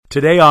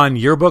Today on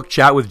Yearbook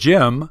Chat with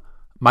Jim,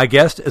 my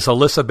guest is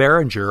Alyssa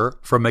Behringer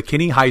from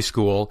McKinney High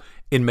School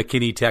in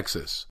McKinney,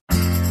 Texas.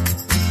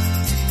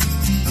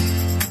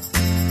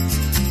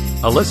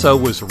 Alyssa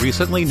was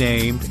recently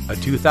named a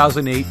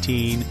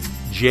 2018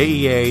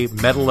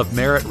 JEA Medal of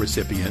Merit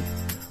recipient,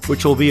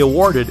 which will be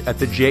awarded at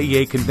the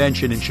JEA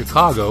convention in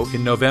Chicago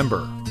in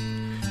November.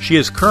 She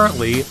is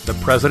currently the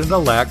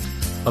president-elect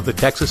of the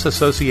Texas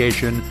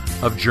Association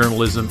of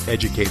Journalism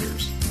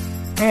Educators.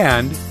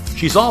 And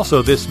she's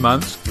also this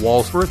month's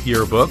Walsworth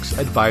Yearbooks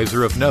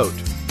Advisor of Note.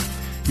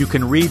 You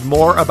can read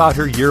more about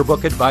her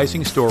yearbook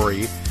advising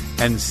story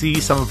and see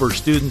some of her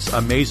students'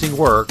 amazing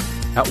work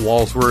at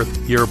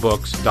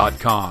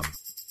walsworthyearbooks.com.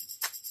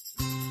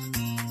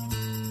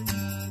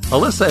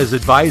 Alyssa is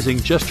advising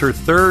just her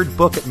third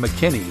book at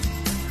McKinney,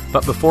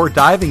 but before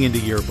diving into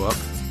yearbook,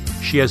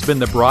 she has been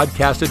the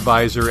broadcast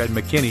advisor at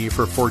McKinney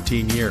for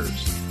 14 years.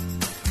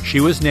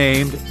 She was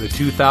named the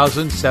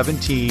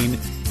 2017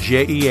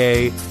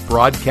 JEA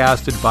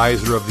Broadcast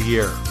Advisor of the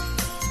Year.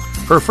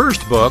 Her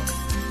first book,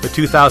 the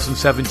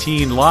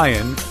 2017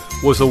 Lion,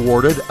 was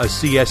awarded a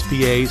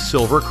CSPA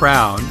Silver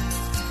Crown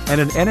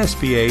and an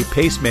NSPA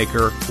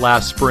Pacemaker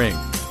last spring.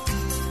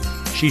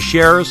 She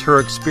shares her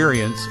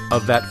experience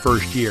of that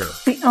first year.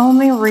 The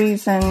only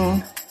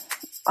reason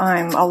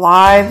I'm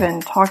alive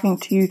and talking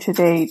to you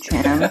today,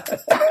 Jim,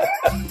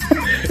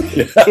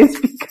 is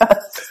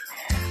because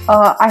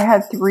I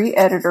had 3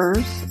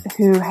 editors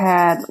who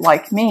had,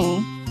 like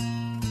me,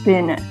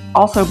 been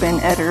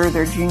editor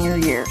their junior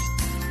years.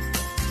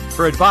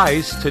 For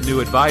advice to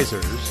new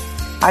advisors,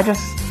 I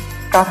just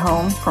got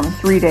home from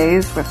 3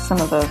 days with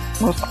some of the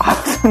most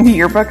awesome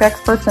yearbook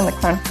experts in the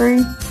country,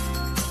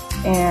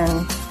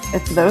 and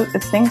it's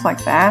things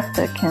like that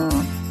can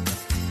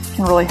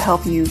really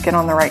help you get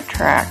on the right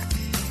track.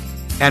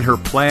 And her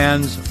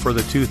plans for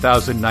the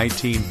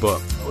 2019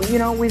 book. You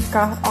know, we've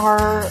got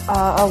our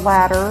a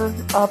ladder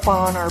up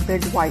on our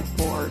big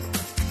whiteboard,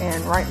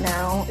 and right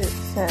now it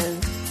says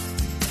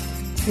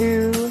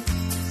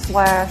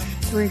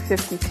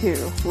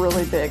 2/352,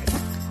 really big,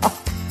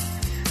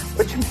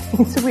 which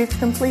means we've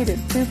completed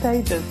 2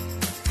 pages.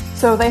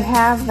 So they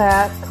have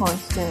that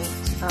constant,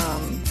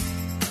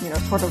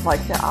 sort of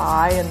like the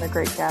eye in The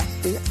Great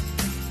Gatsby.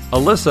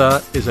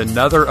 Alyssa is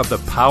another of the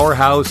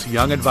powerhouse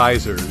young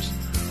advisors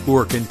who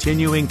are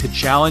continuing to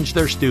challenge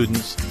their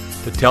students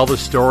to tell the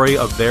story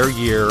of their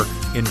year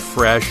in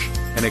fresh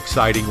and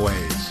exciting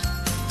ways.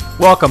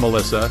 Welcome,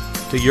 Alyssa,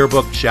 to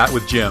Yearbook Chat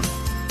with Jim.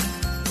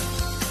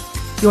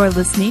 You're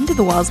listening to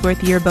the Walsworth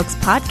Yearbooks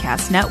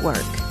Podcast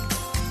Network.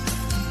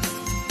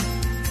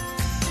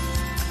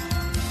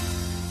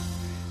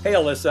 Hey,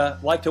 Alyssa.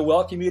 I'd like to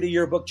welcome you to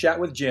Yearbook Chat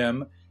with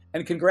Jim,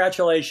 and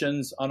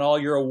congratulations on all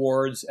your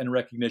awards and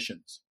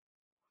recognitions.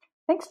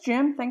 Thanks,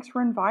 Jim. Thanks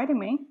for inviting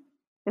me.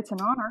 It's an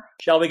honor.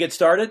 Shall we get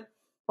started?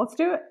 Let's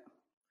do it.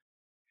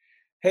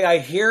 Hey, I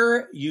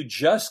hear you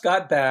just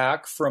got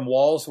back from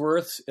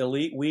Walsworth's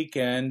Elite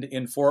Weekend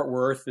in Fort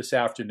Worth this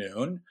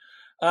afternoon.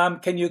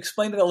 Can you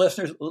explain to the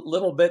listeners a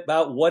little bit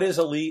about what is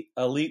Elite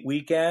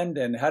Weekend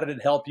and how did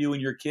it help you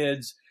and your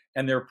kids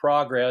and their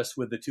progress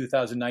with the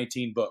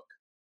 2019 book?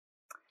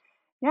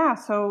 Yeah,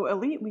 so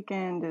Elite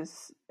Weekend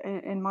is,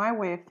 in my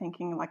way of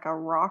thinking, like a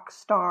rock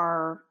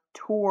star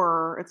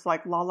tour. It's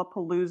like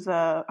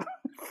Lollapalooza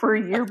for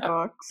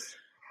yearbooks,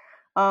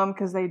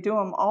 because they do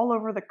them all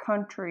over the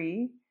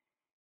country.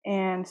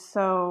 And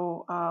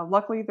so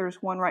luckily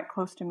there's one right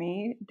close to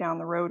me down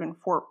the road in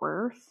Fort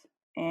Worth,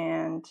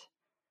 and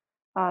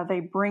they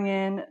bring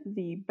in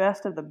the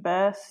best of the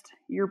best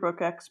yearbook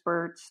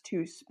experts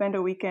to spend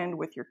a weekend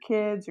with your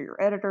kids or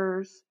your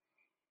editors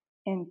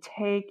and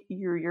take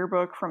your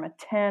yearbook from a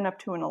 10 up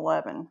to an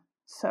 11.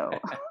 So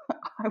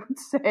I would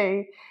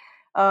say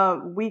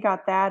we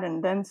got that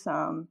and then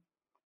some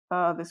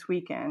this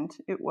weekend.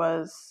 It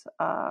was,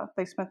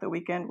 they spent the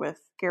weekend with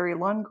Gary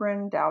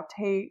Lundgren, Dow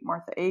Tate,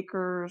 Martha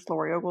Akers,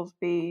 Lori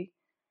Oglesby.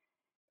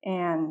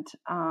 And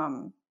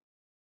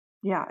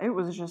it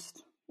was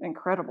just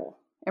incredible.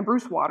 And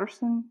Bruce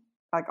Watterson,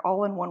 like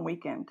all in one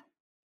weekend.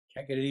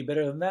 Can't get any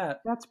better than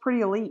that. That's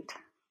pretty elite.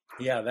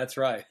 Yeah, that's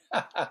right.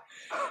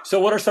 So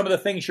what are some of the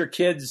things your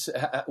kids,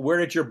 where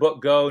did your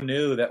book go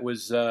new that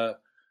was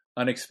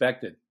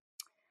unexpected?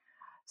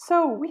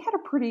 So we had a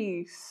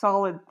pretty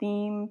solid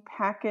theme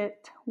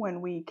packet when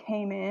we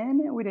came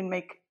in. We didn't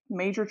make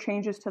major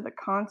changes to the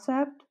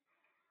concept.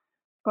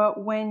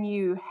 But when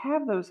you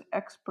have those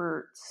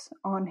experts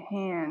on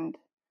hand,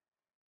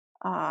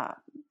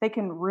 they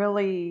can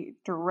really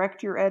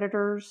direct your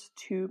editors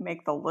to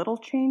make the little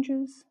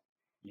changes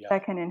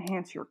that can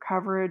enhance your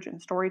coverage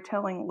and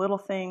storytelling. Little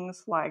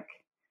things like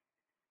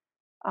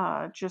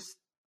just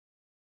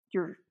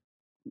your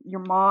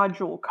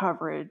module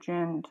coverage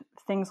and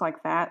things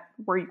like that,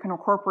 where you can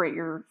incorporate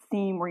your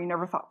theme where you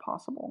never thought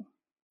possible.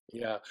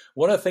 Yeah.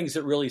 One of the things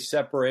that really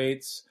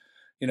separates,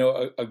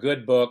 a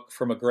good book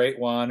from a great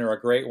one or a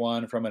great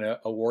one from an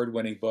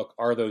award-winning book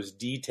are those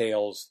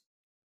details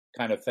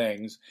kind of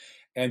things.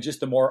 And just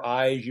the more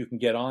eyes you can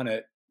get on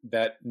it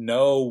that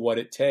know what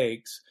it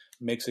takes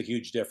makes a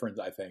huge difference,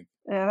 I think.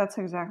 Yeah, that's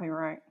exactly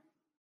right.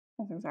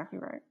 That's exactly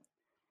right.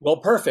 Well,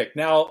 perfect.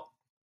 Now,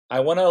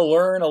 I want to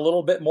learn a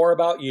little bit more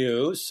about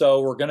you,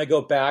 so we're going to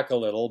go back a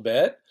little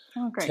bit.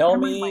 Oh, great. Tell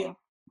Memory me, lane.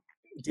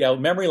 yeah,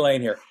 memory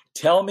lane here.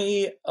 Tell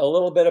me a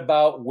little bit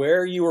about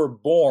where you were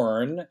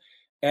born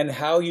and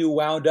how you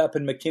wound up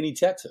in McKinney,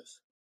 Texas.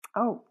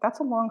 Oh, that's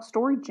a long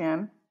story,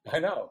 Jim. I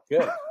know.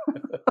 Good.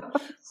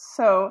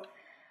 So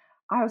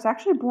I was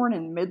actually born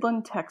in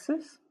Midland,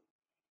 Texas,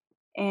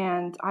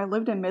 and I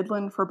lived in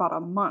Midland for about a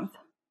month.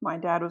 My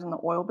dad was in the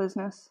oil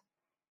business,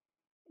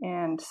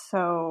 and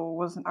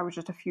so I was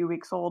just a few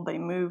weeks old. They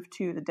moved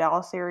to the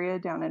Dallas area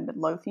down in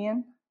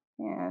Midlothian,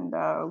 and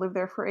lived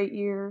there for 8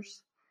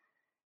 years.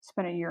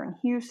 Spent a year in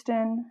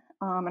Houston,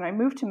 and I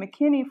moved to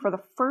McKinney for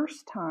the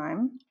first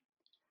time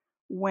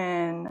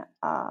when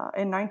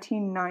in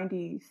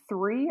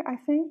 1993, I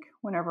think,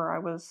 whenever I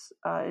was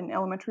in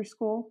elementary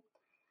school.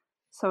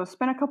 So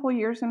spent a couple of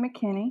years in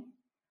McKinney.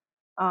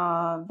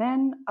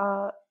 Then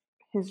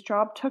his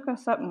job took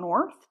us up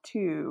north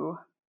to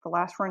the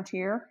last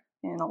frontier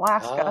in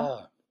Alaska.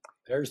 Ah,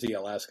 there's the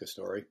Alaska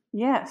story.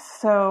 Yes,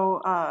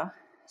 so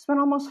spent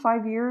almost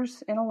 5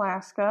 years in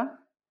Alaska,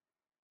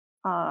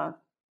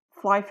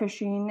 fly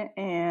fishing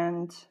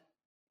and,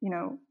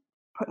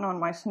 putting on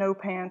my snow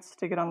pants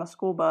to get on the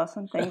school bus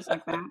and things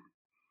like that.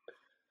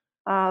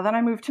 Then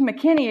I moved to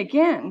McKinney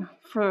again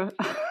for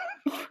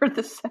for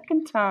the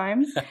second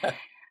time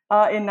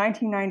in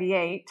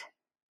 1998.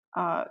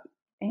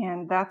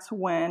 And that's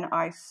when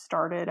I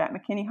started at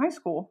McKinney High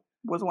School,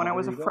 was when I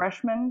was a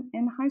freshman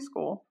in high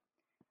school.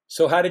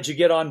 So how did you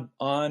get on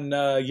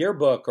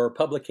yearbook or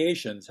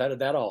publications? How did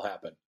that all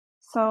happen?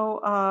 So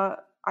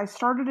I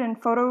started in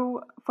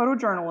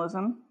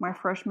photojournalism my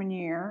freshman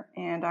year,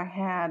 and I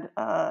had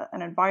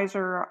an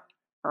advisor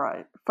or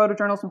a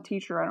photojournalism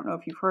teacher. I don't know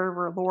if you've heard of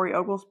her. Lori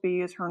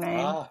Oglesby is her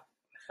name. Ah,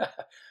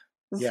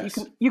 yes.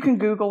 You can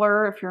Google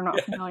her if you're not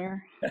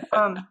familiar.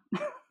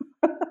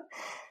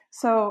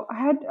 So I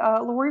had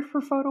Lori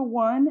for Photo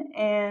One,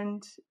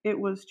 and it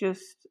was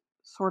just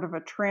sort of a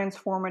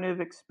transformative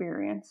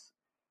experience.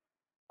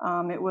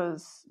 It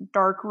was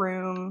dark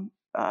room,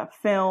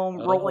 film,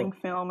 rolling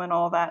film, and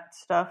all that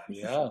stuff. It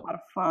was just a lot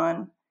of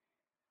fun.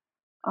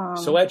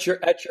 So at your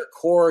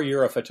core,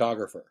 you're a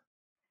photographer.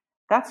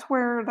 That's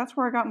where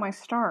I got my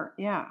start.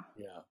 Yeah.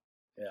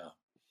 Yeah.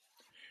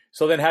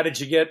 So then, how did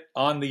you get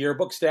on the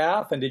yearbook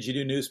staff, and did you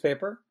do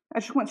newspaper? I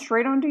just went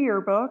straight onto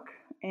yearbook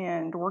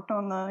and worked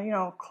on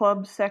the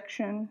club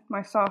section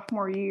my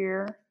sophomore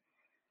year.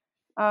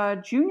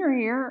 Junior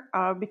year,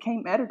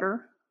 became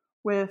editor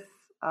with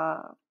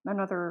a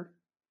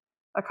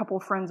couple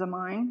of friends of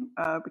mine.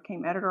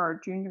 Became editor our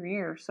junior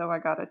year, so I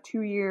got a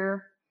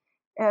 2-year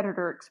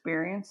editor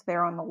experience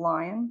there on the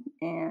Lion.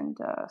 And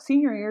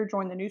senior year,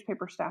 joined the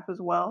newspaper staff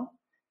as well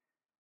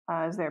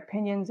as their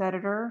opinions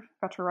editor.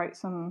 Got to write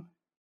some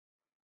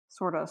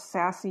sort of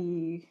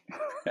sassy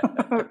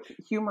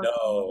humor.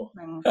 No.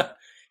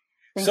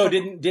 So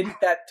didn't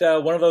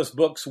that one of those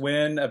books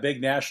win a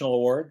big national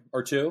award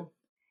or two?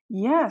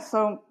 Yeah.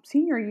 So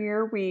senior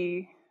year,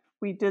 we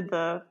did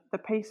the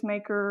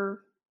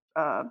Pacemaker,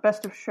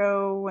 Best of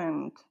Show,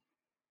 and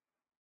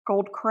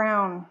Gold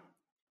Crown,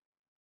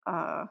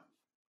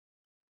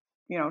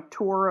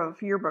 tour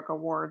of yearbook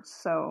awards.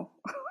 So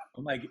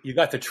oh my, you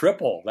got the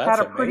triple. That's had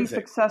a pretty amazing.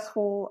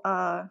 successful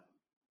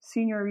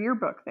senior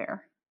yearbook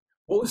there.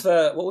 What was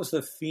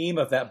the theme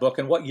of that book,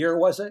 and what year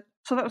was it?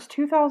 So that was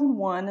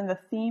 2001, and the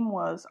theme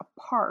was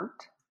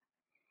Apart.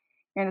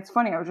 And it's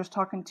funny, I was just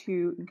talking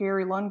to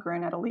Gary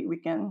Lundgren at Elite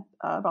Weekend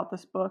about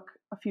this book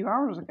a few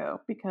hours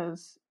ago,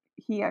 because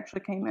he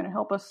actually came in to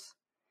help us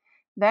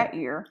that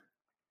year.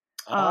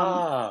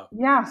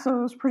 Yeah, so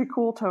it was pretty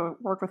cool to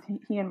work with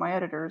he and my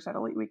editors at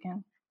Elite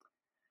Weekend.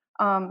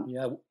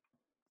 Yeah.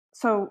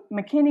 So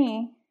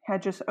McKinney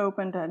had just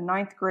opened a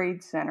 9th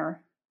grade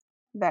center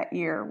that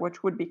year,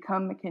 which would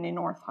become McKinney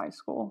North High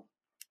School.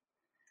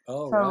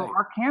 Oh, so right.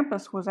 Our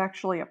campus was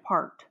actually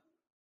apart.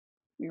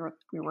 We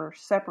were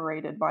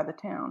separated by the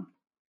town.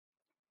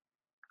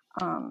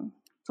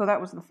 So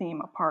that was the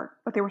theme, apart.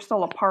 But they were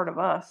still a part of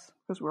us,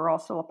 because we were all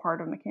still a part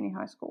of McKinney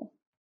High School.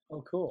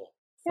 Oh, cool.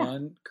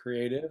 Fun,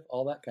 creative,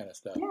 all that kind of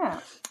stuff.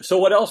 Yeah. So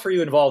what else were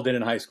you involved in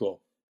high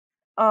school?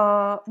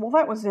 Well,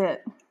 that was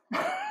it.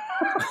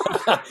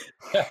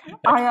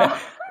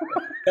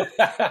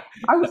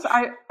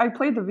 I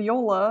played the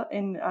viola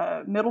in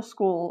middle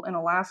school in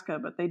Alaska,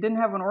 but they didn't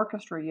have an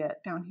orchestra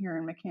yet down here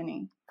in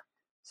McKinney.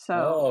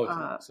 So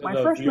my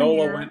the freshman viola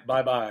year went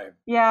bye-bye.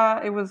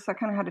 Yeah, it was. I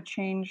kind of had to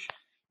change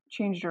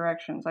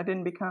directions. I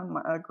didn't become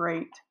a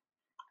great,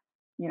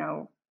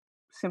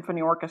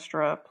 symphony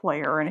orchestra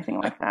player or anything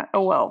like that.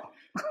 Oh well.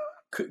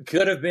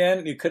 Could have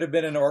been. You could have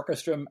been an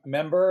orchestra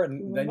member,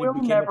 and then you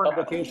became a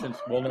publications.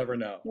 We'll never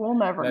know. We'll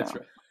never know.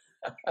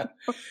 That's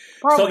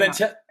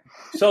right.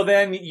 So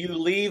then you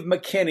leave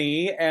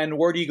McKinney, and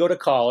where do you go to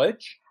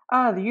college?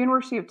 The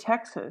University of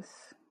Texas.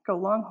 Go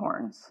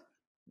Longhorns.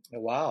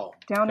 Wow.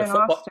 Down in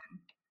Austin.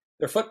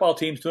 Their football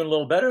team's doing a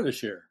little better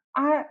this year.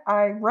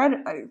 I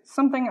read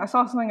something. I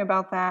saw something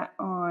about that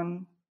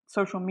on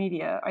social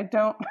media. I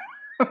don't.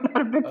 I'm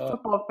not a big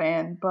football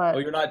fan, but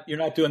you're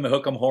not doing the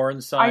hook 'em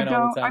horns I sign all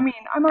don't. the I time. mean,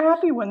 I'm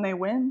happy when they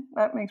win.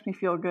 That makes me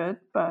feel good.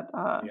 But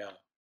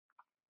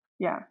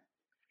yeah.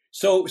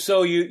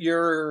 So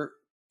you're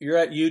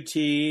at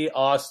UT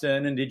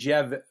Austin, and did you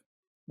have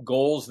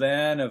goals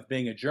then of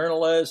being a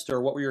journalist,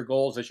 or what were your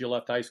goals as you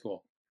left high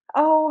school?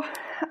 Oh,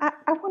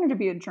 I wanted to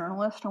be a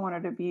journalist. I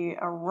wanted to be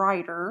a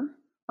writer.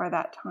 By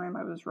that time,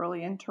 I was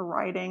really into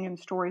writing and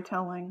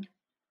storytelling.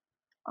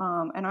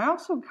 And I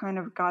also kind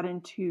of got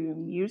into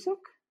music.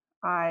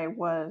 I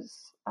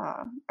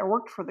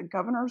worked for the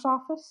governor's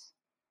office.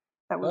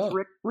 That was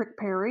Rick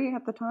Perry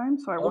at the time.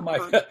 So I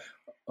worked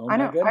I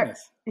know.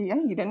 Goodness. Yeah,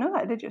 you didn't know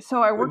that, did you?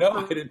 So I worked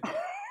I didn't.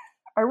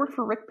 I worked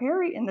for Rick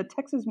Perry in the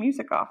Texas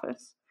Music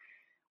Office,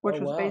 which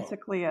was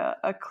basically a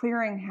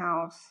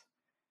clearinghouse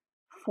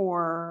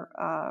for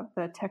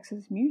the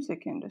Texas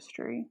music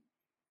industry.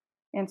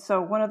 And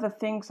so one of the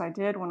things I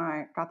did when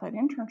I got that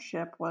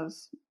internship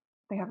was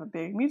they have a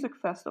big music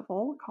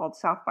festival called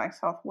South by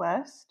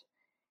Southwest.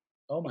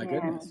 Oh my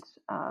goodness!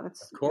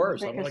 That's of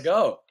course, I want to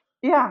go.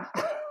 Yeah,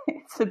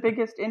 it's the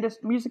biggest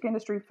music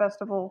industry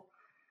festival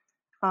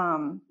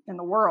in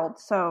the world.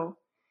 So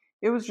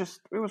it was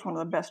one of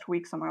the best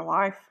weeks of my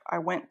life. I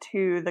went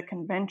to the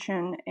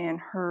convention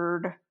and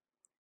heard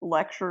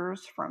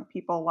lectures from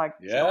people like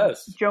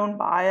Joan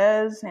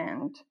Baez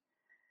and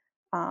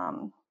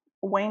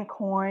Wayne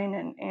Coyne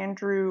and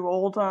Andrew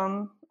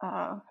Oldham,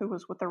 who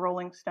was with the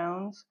Rolling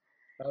Stones.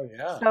 Oh,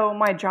 yeah. So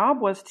my job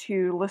was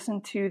to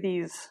listen to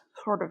these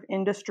sort of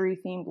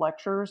industry-themed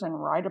lectures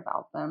and write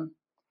about them.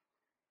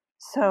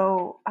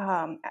 So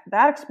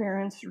that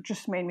experience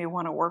just made me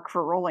want to work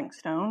for Rolling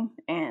Stone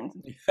and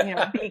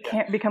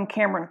become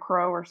Cameron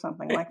Crowe or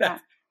something like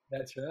that.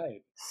 That's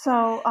right.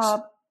 So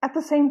at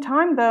the same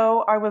time,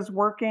 though, I was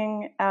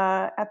working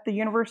at the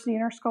University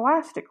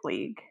Interscholastic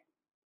League.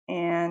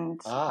 And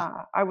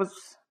I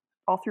was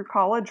all through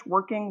college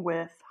working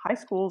with high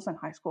schools and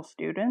high school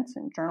students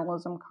in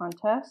journalism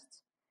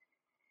contests.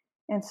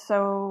 And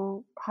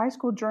so high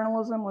school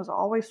journalism was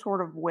always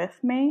sort of with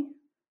me.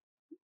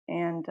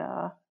 And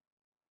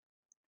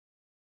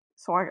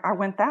so I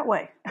went that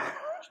way.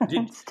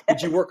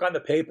 Did you work on the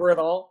paper at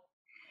all?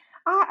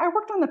 I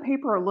worked on the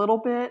paper a little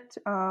bit,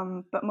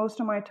 but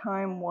most of my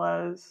time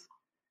was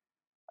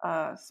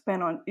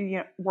spent on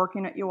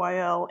working at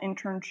UIL,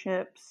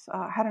 internships.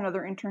 Had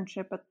another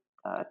internship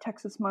at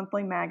Texas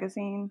Monthly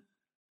Magazine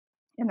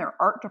in their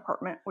art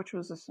department, which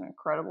was just an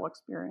incredible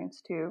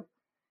experience too.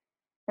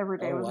 Every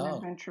day was an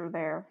adventure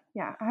there.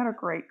 Yeah, I had a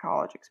great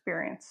college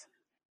experience.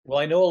 Well,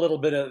 I know a little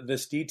bit of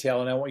this detail,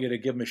 and I want you to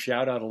give them a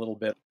shout out a little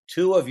bit.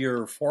 Two of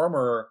your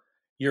former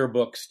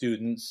yearbook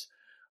students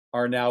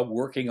are now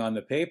working on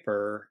the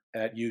paper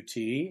at UT.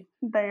 They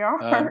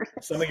are.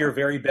 Some of your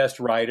very best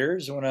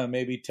writers. You want to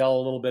maybe tell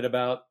a little bit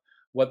about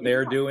what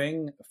they're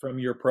doing from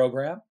your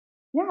program?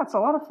 Yeah, it's a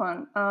lot of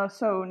fun.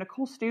 So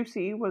Nicole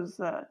Stussy was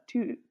the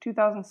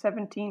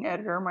 2017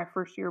 editor, my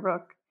first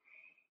yearbook.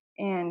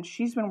 And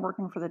she's been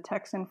working for the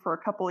Texan for a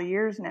couple of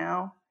years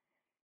now.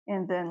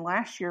 And then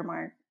last year,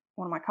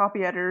 one of my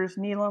copy editors,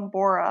 Neelam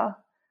Bora,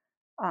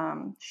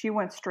 she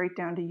went straight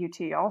down to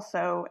UT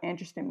also, and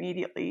just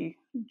immediately,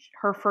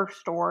 her first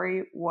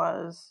story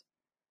was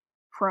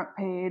front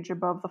page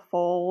above the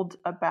fold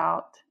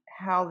about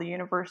how the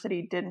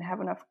university didn't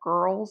have enough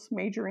girls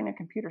majoring in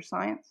computer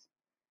science.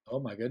 Oh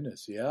my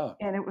goodness, yeah.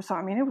 And it was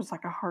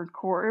like a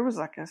hardcore, it was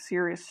like a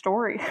serious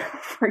story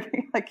for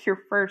like your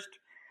first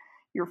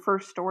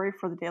story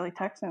for the Daily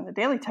Texan. The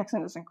Daily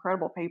Texan is an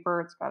incredible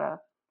paper. It's got a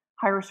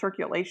higher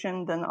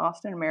circulation than the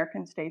Austin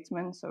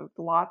American-Statesman, so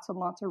lots and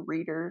lots of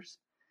readers.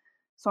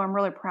 So I'm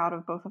really proud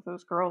of both of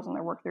those girls and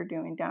their work they're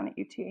doing down at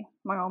UT,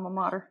 my alma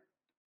mater.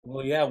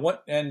 Well, yeah.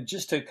 And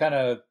just to kind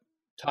of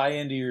tie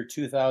into your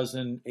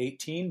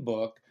 2018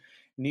 book,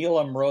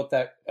 Neelam wrote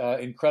that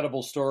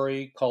incredible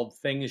story called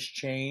 "Things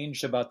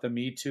Changed" about the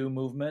Me Too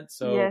movement.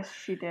 So yes,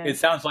 she did. It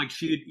sounds like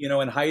she,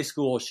 in high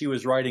school, she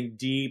was writing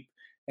deep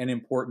and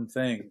important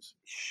things.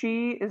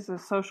 She is a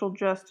social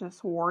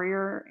justice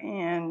warrior,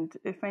 and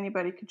if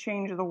anybody could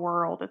change the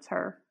world, it's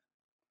her.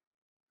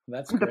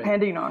 That's great.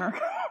 Depending on her.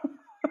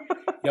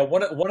 Yeah,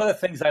 one of the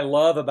things I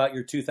love about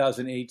your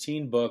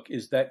 2018 book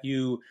is that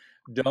you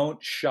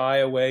don't shy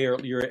away, or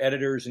your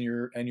editors and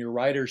your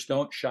writers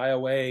don't shy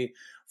away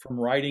from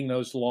writing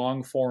those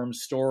long form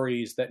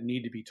stories that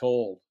need to be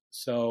told.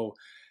 So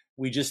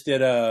we just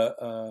did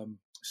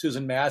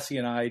Susan Massey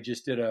and I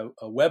just did a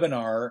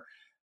webinar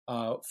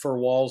for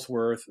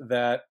Walsworth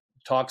that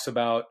talks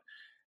about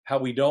how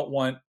we don't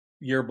want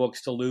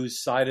yearbooks to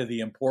lose sight of the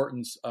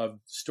importance of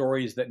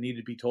stories that need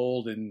to be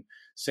told in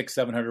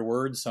 600-700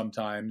 words.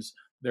 Sometimes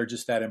they're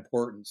just that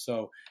important.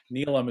 So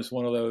Neelam is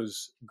one of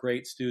those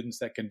great students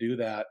that can do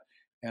that.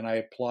 And I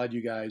applaud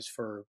you guys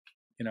for,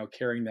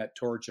 carrying that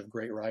torch of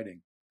great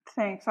writing.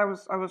 Thanks. I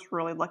was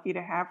really lucky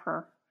to have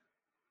her.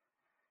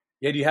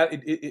 Yeah. Do you have,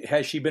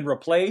 has she been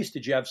replaced? Do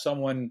you have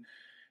someone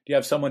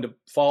to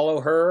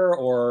follow her,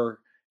 or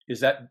Is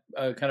that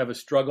kind of a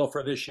struggle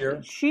for this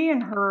year? She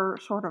and her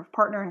sort of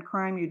partner in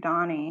crime,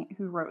 Udani,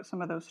 who wrote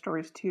some of those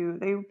stories too,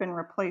 they've been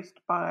replaced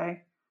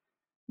by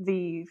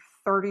the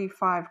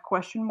 35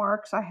 question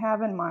marks I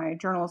have in my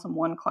Journalism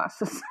 1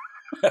 classes.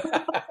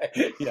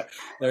 Yeah,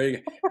 there you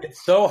go.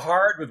 It's so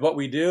hard with what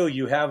we do.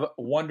 You have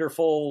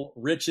wonderful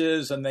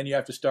riches, and then you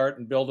have to start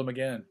and build them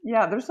again.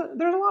 Yeah, there's a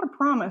lot of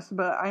promise,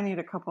 but I need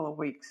a couple of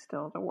weeks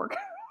still to work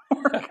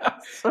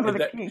out some of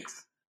the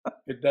kinks.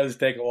 It does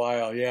take a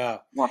while, yeah.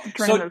 We'll have to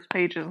turn those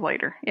pages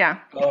later. Yeah.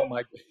 Oh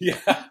my,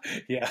 yeah.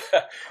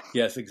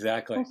 Yes,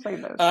 exactly. We'll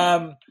save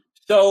those.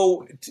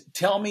 So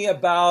tell me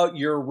about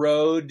your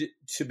road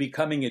to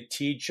becoming a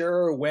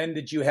teacher. When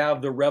did you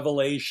have the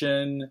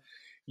revelation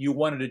you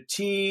wanted to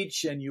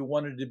teach and you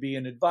wanted to be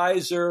an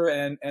advisor,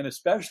 and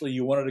especially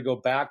you wanted to go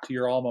back to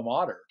your alma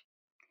mater?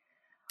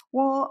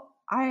 Well,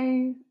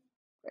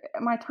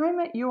 my time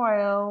at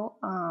UIL,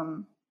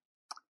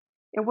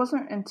 it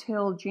wasn't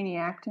until Jeannie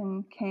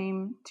Acton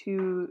came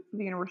to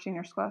the University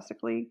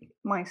Interscholastic League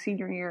my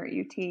senior year at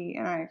UT,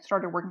 and I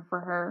started working for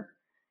her,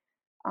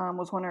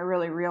 was when I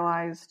really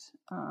realized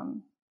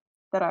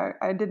that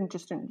I didn't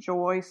just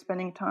enjoy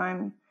spending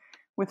time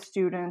with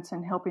students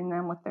and helping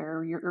them with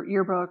their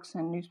yearbooks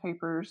and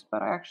newspapers,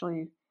 but I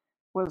actually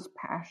was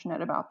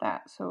passionate about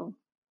that. So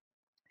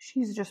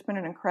she's just been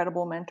an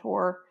incredible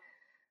mentor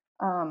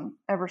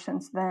ever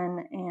since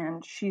then,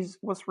 and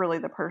was really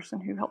the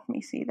person who helped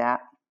me see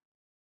that.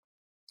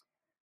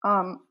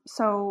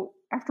 So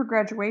after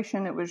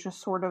graduation, it was just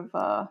sort of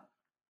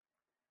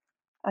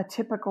a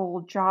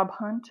typical job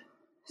hunt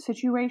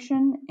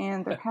situation,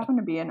 and there happened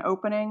to be an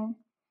opening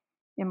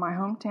in my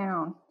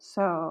hometown.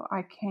 So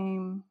I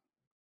came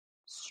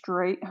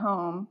straight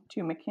home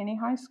to McKinney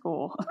High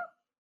School.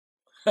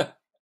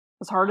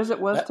 As hard as it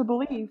was to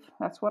believe,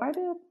 that's what I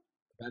did.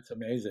 That's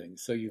amazing.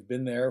 So you've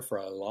been there for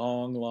a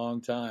long,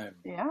 long time.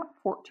 Yeah,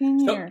 14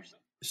 years.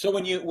 So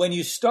when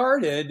you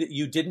started,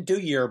 you didn't do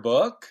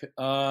yearbook.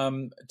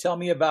 Tell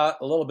me a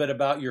little bit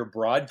about your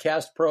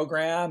broadcast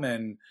program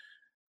and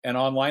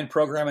online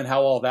program and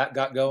how all that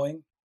got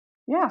going.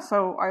 Yeah,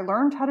 so I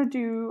learned how to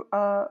do.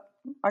 I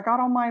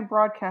got all my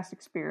broadcast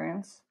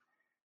experience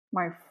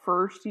my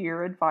first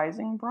year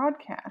advising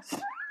broadcast.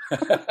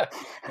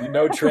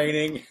 No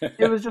training.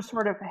 It was just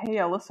sort of, hey,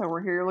 Alyssa,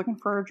 we're here. You're looking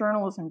for a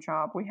journalism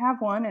job. We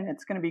have one, and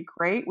it's going to be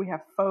great. We have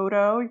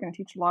photo. You're going to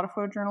teach a lot of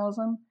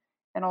photojournalism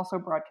and also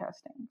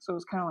broadcasting. So it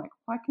was kind of like,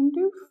 well, I can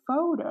do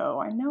photo.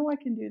 I know I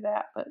can do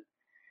that, but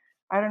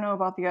I don't know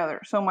about the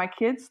other. So my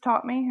kids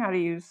taught me how to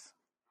use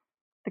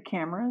the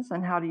cameras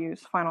and how to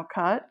use Final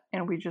Cut,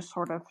 and we just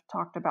sort of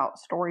talked about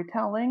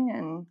storytelling,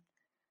 and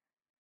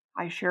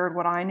I shared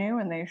what I knew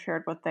and they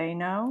shared what they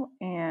know,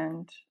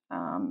 and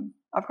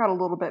I've got a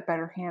little bit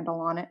better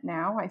handle on it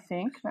now, I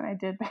think, than I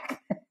did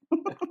back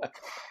then.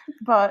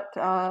 But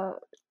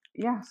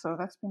yeah, so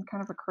that's been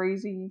kind of a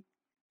crazy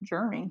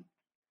journey.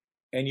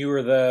 And you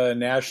were the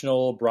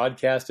National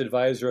Broadcast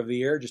Advisor of the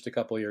Year just a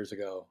couple of years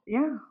ago.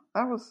 Yeah,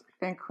 that was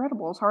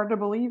incredible. It's hard to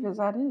believe as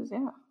that is,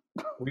 yeah.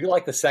 Were you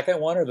like the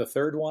second one or the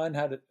third one?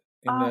 I think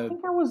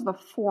I was the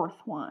fourth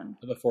one.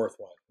 The fourth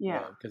one.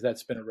 Yeah. Because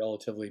that's been a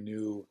relatively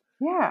new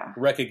yeah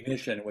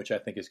recognition, which I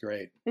think is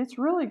great. It's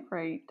really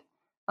great.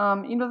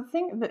 The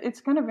thing that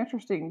it's kind of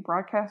interesting,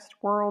 broadcast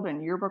world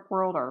and yearbook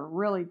world are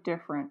really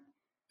different.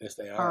 Yes,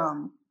 they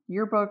are.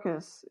 Yearbook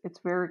it's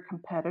very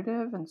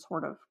competitive and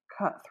sort of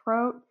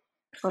cutthroat,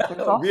 but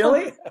there's also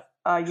really?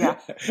 Yeah.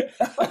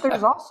 But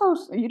there's also,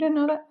 you didn't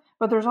know that?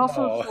 But there's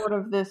also sort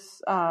of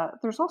this,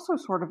 there's also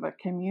sort of a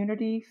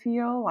community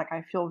feel. Like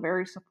I feel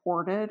very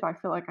supported. I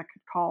feel like I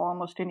could call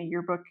almost any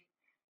yearbook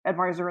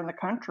advisor in the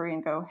country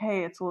and go,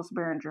 hey, it's Alyssa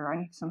Behringer.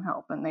 I need some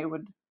help. And they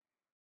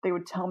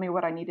would tell me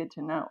what I needed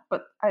to know.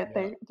 But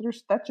that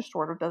just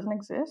sort of doesn't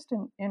exist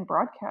in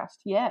broadcast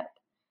yet.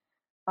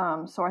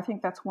 So I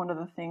think that's one of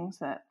the things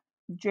that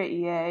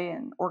JEA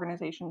and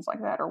organizations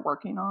like that are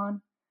working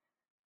on.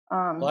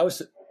 And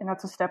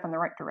that's a step in the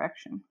right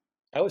direction.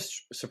 I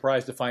was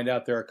surprised to find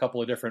out there are a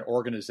couple of different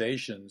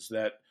organizations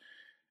that,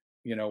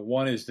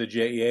 one is the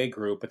JEA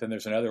group, but then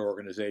there's another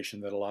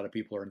organization that a lot of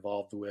people are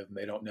involved with, and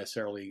they don't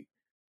necessarily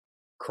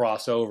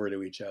cross over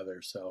to each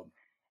other. So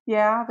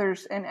yeah,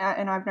 there's and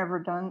I've never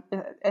done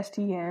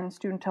STN,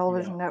 Student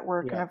Television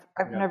Network, and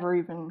I've never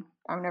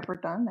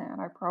done that.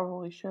 I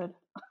probably should.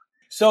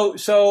 So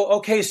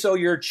okay, so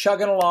you're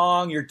chugging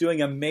along, you're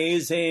doing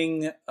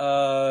amazing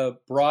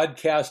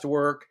broadcast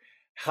work.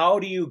 How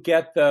do you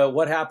get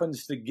what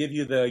happens to give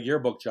you the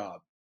yearbook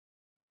job?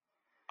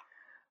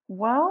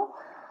 Well,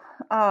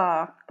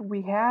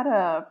 we had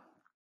a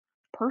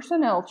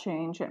personnel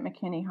change at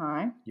McKinney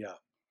High. Yeah,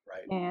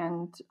 right.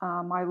 And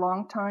my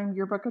longtime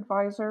yearbook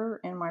advisor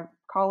and my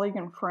colleague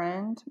and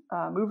friend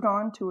moved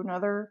on to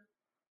another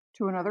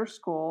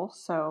school.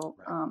 So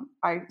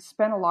I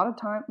spent a lot of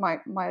time.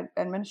 My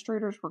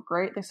administrators were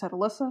great. They said,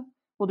 Alyssa,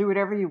 we'll do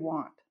whatever you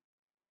want.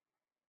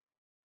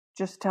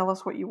 Just tell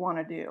us what you want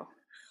to do.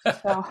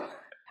 So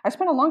I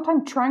spent a long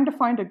time trying to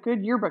find a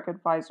good yearbook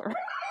advisor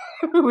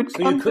who would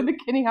come to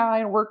McKinney High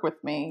and work with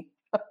me.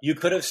 You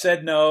could have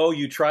said no.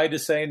 You tried to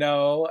say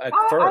no at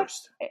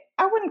first.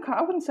 I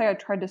wouldn't say I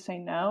tried to say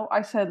no.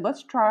 I said,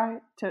 let's try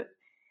to,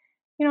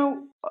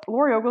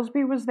 Lori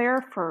Oglesby was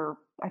there for,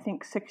 I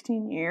think,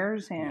 16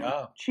 years, and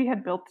she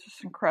had built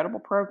this incredible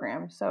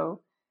program.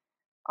 So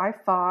I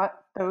thought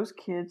those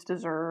kids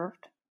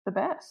deserved the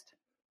best.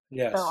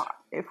 Yes. So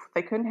if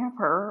they couldn't have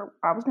her,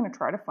 I was going to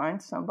try to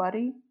find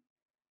somebody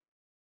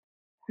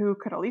who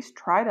could at least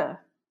try to,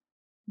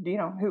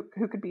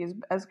 who could be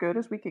as good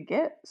as we could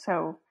get.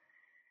 So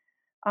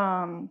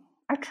I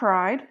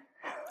tried.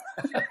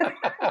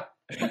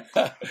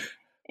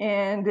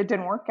 And it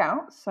didn't work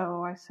out.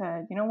 So I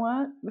said, you know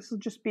what? This will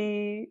just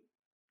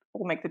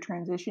we'll make the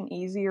transition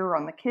easier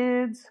on the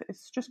kids.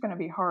 It's just going to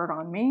be hard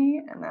on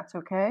me, and that's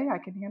okay. I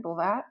can handle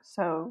that.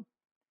 So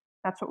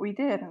that's what we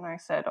did. And I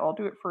said, I'll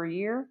do it for a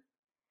year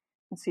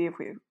and see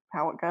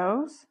how it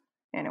goes.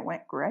 And it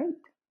went great.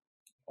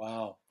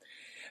 Wow.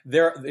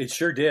 It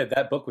sure did.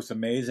 That book was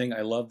amazing.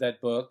 I love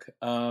that book.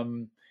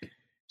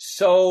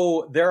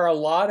 So there are a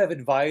lot of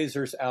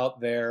advisors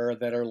out there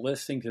that are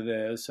listening to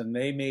this, and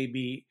they may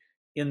be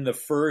in the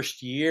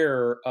first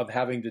year of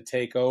having to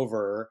take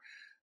over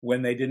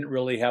when they didn't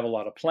really have a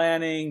lot of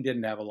planning,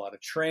 didn't have a lot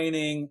of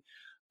training.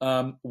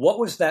 What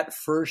was that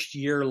first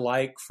year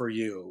like for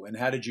you, and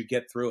how did you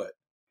get through it?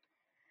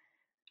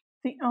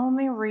 The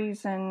only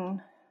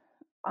reason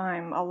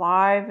I'm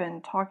alive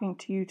and talking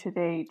to you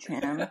today,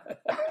 Jim,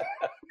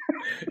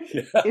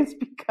 is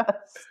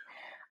because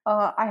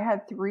I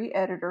had 3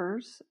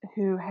 editors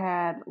who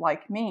had,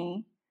 like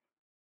me,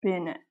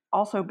 been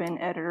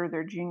editor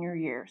their junior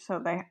year.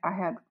 So I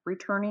had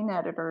returning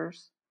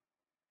editors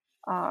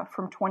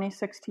from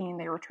 2016.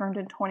 They returned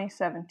in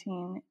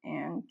 2017,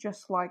 and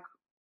just like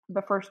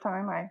the first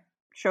time I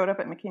showed up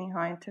at McKinney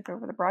High and took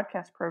over the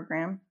broadcast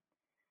program,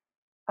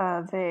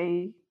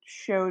 they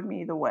showed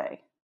me the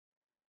way.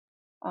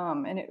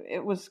 And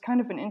it was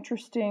kind of an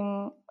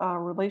interesting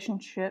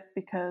relationship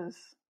because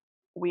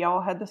we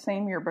all had the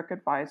same yearbook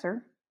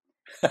advisor.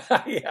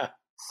 Yeah.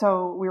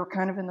 So we were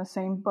kind of in the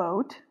same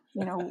boat.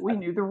 We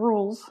knew the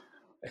rules,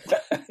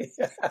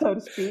 so to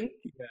speak.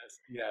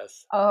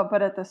 Yes.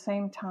 But at the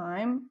same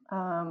time,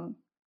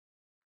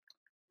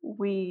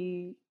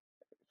 we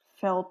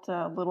felt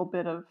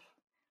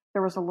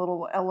there was a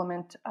little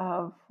element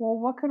of, well,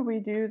 what could we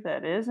do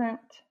that isn't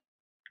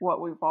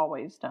what we've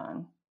always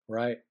done?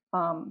 Right.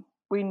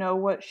 We know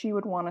what she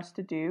would want us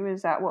to do.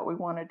 Is that what we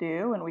want to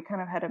do? And we kind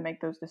of had to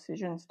make those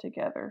decisions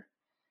together.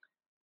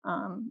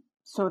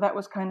 So it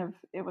was kind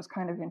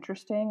of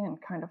interesting and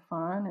kind of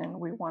fun. And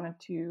we wanted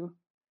to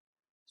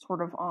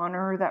sort of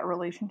honor that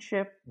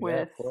relationship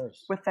with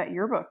that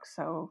yearbook.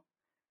 So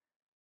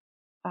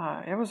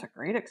it was a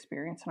great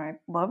experience, and I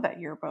love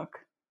that yearbook.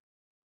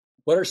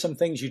 What are some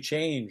things you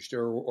changed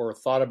or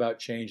thought about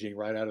changing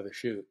right out of the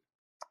chute?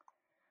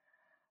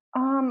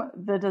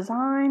 The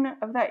design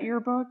of that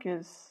yearbook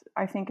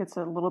I think it's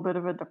a little bit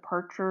of a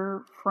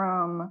departure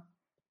from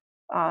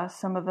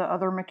some of the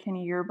other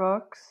McKinney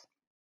yearbooks,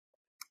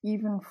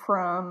 even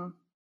from,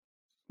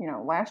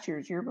 last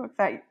year's yearbook.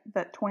 That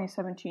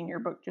 2017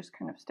 yearbook just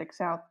kind of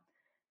sticks out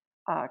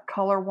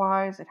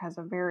color-wise. It has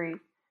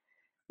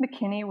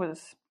McKinney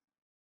was,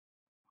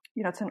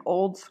 it's an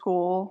old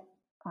school,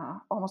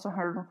 almost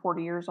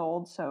 140 years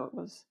old, so it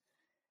was,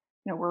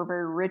 we're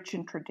very rich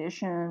in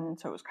tradition, and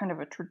so it was kind of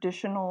a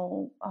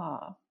traditional,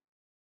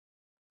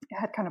 it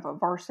had kind of a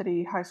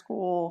varsity high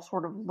school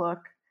sort of look,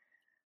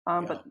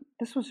 but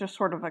this was just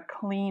sort of a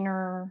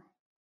cleaner,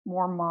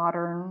 more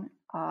modern,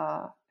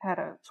 had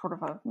a sort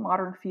of a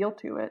modern feel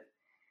to it,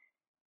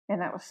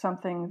 and that was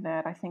something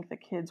that I think the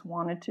kids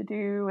wanted to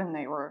do, and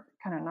they were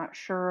kind of not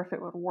sure if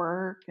it would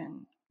work,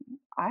 and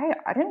I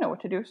didn't know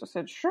what to do, so I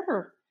said,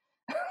 sure,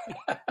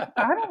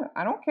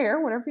 I don't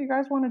care, whatever you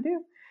guys want to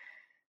do.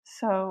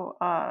 So,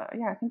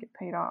 I think it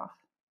paid off.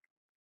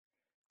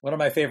 One of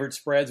my favorite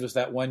spreads was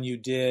that one you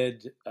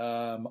did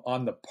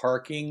on the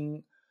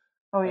parking.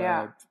 Oh,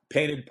 yeah.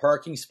 Painted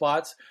parking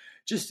spots.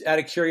 Just out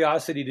of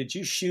curiosity, did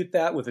you shoot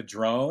that with a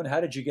drone? How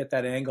did you get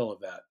that angle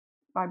of that?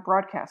 My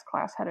broadcast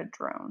class had a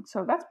drone.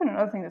 So that's been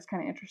another thing that's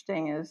kind of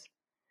interesting is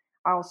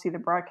I'll see the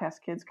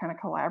broadcast kids kind of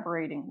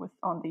collaborating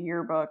on the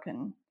yearbook,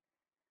 and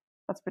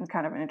that's been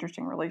kind of an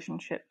interesting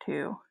relationship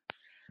too.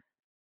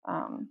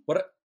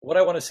 What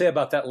I want to say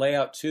about that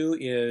layout too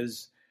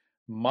is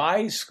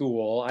my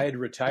school, I had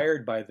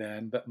retired by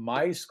then, but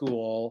my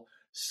school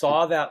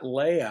saw that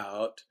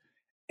layout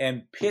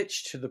and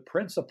pitched to the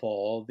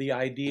principal the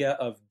idea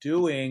of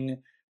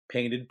doing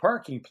painted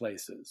parking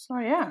places. Oh,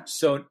 yeah.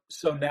 So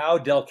now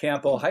Del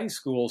Campo High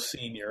School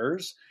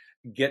seniors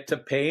get to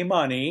pay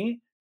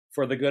money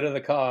for the good of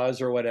the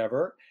cause or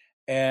whatever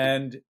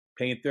and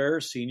paint their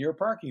senior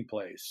parking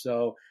place.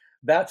 So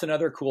that's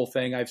another cool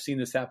thing. I've seen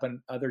this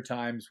happen other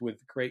times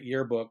with great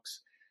yearbooks.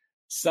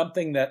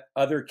 Something that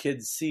other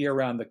kids see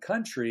around the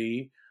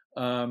country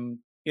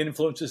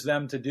influences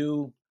them to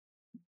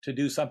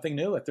do something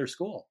new at their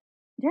school.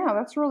 Yeah,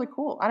 that's really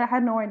cool. I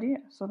had no idea.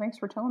 So thanks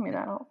for telling me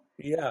that.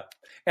 Yeah.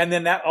 And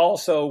then that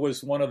also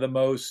was one of the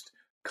most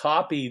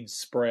copied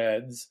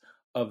spreads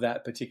of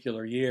that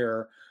particular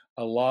year,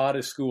 a lot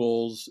of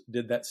schools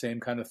did that same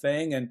kind of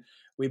thing, and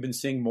we've been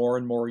seeing more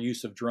and more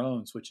use of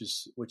drones, which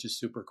is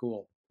super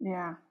cool.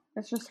 Yeah,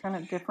 it's just kind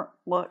of different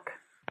look.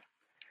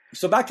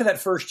 So back to that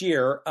first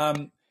year,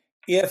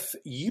 if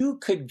you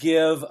could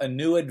give a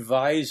new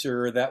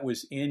advisor that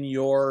was in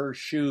your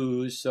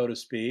shoes, so to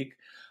speak,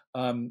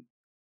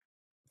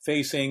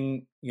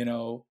 facing,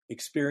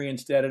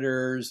 experienced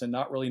editors and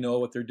not really know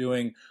what they're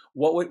doing,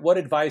 what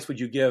advice would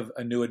you give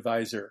a new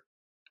advisor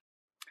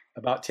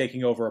about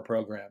taking over a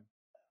program?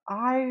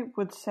 I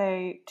would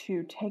say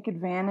to take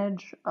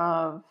advantage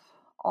of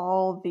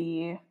all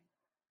the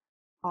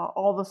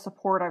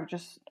support. I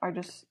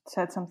just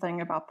said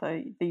something about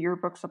the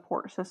yearbook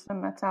support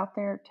system that's out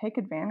there. Take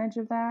advantage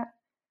of that.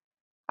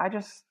 I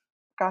just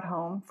got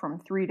home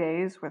from 3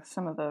 days with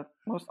some of the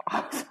most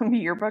awesome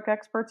yearbook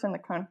experts in the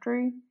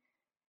country,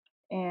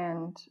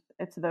 and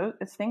it's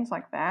things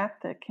like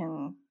that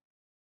can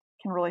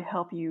really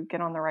help you get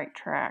on the right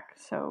track.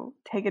 So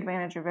take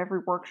advantage of every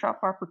workshop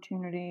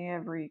opportunity,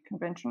 every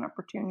convention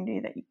opportunity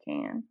that you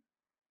can.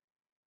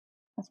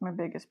 That's my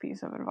biggest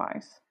piece of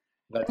advice.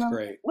 That's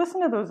great.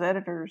 Listen to those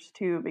editors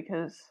too,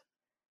 because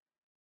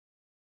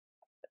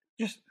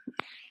just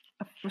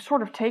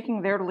sort of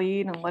taking their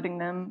lead and letting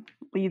them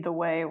lead the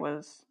way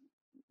was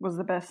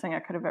the best thing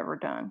I could have ever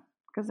done,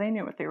 because they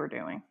knew what they were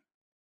doing.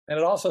 And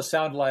it also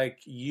sounded like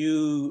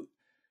you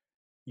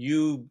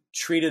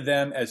treated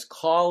them as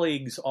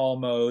colleagues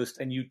almost,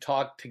 and you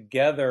talked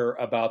together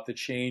about the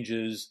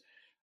changes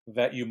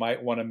that you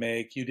might want to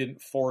make. You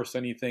didn't force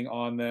anything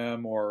on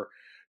them or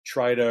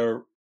try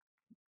to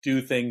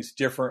do things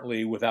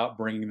differently without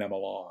bringing them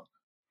along.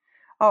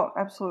 Oh,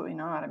 absolutely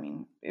not. I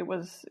mean, it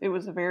was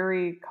a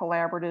very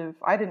collaborative.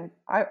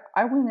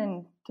 I went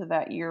into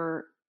that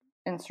year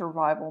in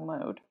survival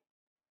mode.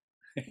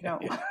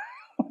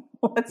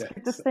 Let's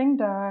get this thing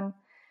done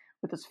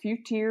with as few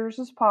tears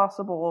as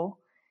possible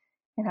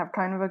and have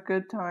kind of a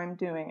good time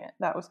doing it.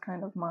 That was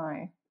kind of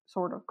my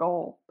sort of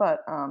goal.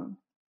 But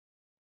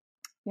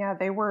yeah,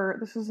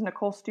 this is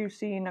Nicole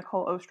Stussy,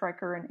 Nicole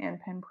Ostreicher, and Ann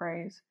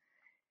Penpraise.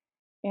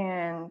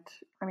 And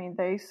I mean,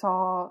 they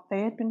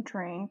had been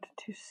trained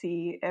to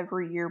see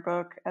every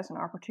yearbook as an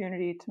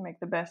opportunity to make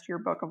the best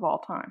yearbook of all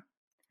time.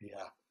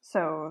 Yeah.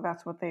 So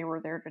that's what they were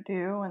there to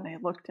do. And they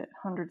looked at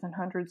hundreds and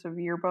hundreds of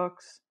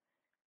yearbooks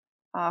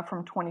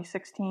from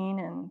 2016,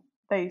 and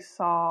they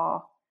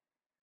saw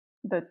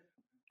the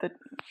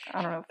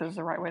I don't know if this is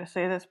the right way to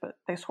say this, but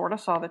they sort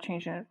of saw the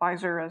change in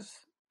advisor as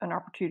an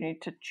opportunity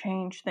to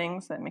change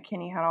things that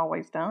McKinney had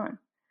always done.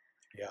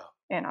 Yeah.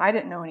 And I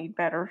didn't know any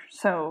better,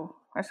 so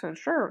I said,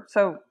 sure.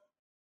 So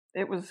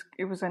it was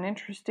an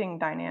interesting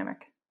dynamic.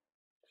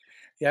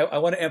 Yeah, I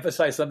want to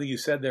emphasize something you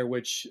said there,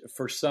 which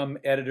for some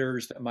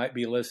editors that might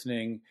be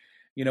listening,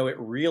 it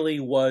really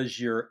was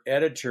your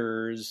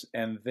editors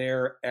and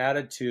their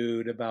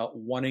attitude about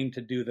wanting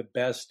to do the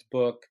best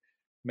book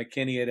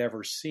McKinney had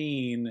ever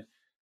seen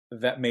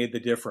that made the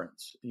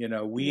difference.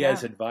 We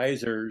as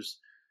advisors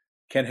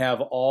can have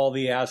all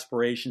the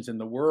aspirations in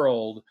the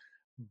world,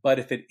 but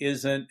if it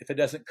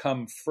doesn't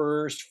come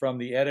first from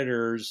the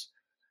editors,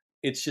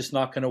 it's just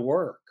not going to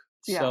work.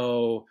 Yeah.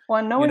 So,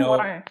 well, knowing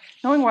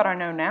what I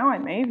know now, I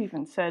may have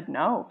even said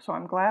no. So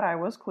I'm glad I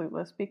was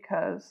clueless,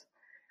 because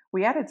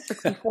we added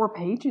 64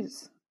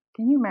 pages.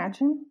 Can you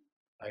imagine?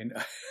 I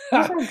know.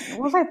 What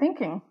was I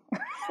thinking?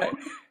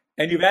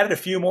 And you've added a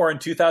few more in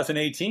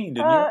 2018,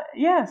 didn't you?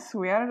 Yes,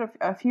 we added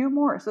a few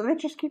more. So they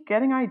just keep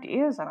getting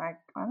ideas, and I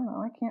don't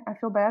know. I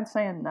feel bad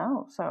saying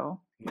no. So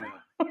yeah.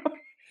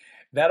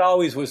 That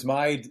always was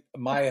my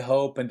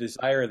hope and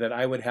desire, that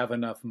I would have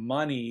enough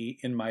money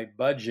in my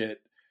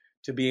budget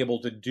to be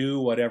able to do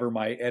whatever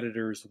my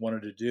editors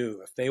wanted to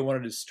do. If they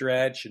wanted to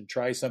stretch and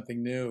try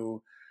something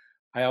new,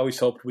 I always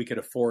hoped we could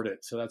afford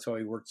it. So that's why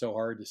we worked so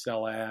hard to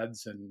sell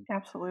ads and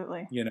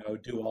absolutely,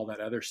 do all that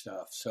other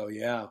stuff. So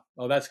yeah.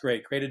 Oh, that's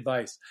great. Great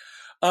advice.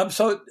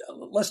 So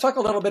let's talk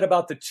a little bit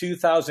about the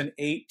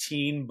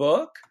 2018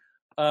 book.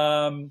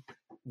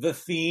 The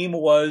theme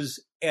was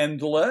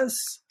endless.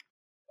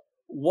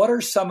 What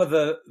are some of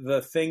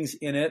the things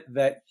in it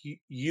that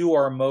you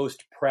are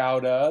most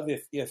proud of?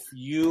 If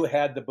you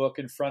had the book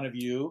in front of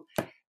you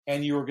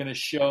and you were going to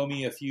show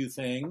me a few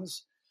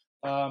things,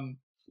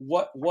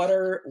 what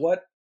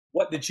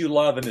did you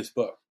love in this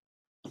book?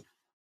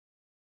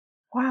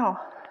 Wow.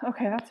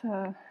 Okay, that's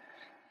a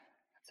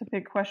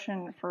big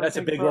question for. That's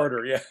a big book.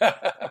 order, yeah.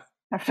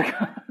 I think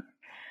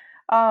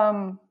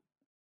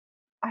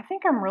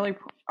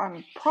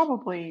I'm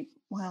probably,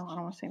 well, I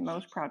don't want to say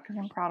most proud, because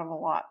I'm proud of a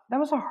lot. That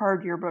was a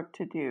hard yearbook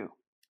to do,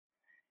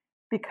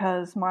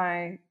 because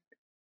my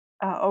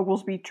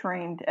Oglesby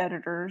trained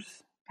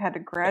editors had to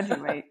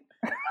graduate.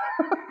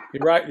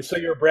 You're right. So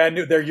you're brand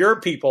new. They're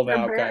your people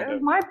now, kind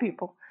of. My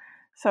people.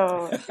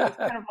 So it's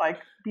kind of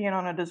like being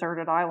on a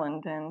deserted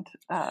island, and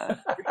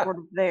you're sort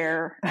of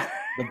there.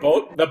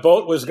 The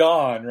boat was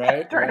gone,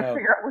 right? Trying to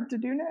figure out what to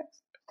do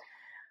next.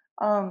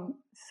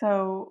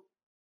 So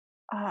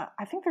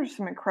I think there's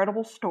some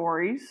incredible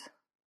stories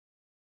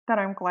that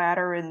I'm glad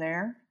are in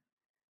there.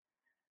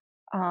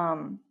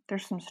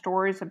 There's some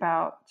stories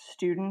about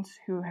students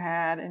who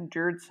had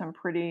endured some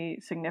pretty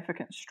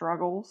significant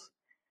struggles.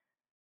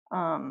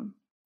 And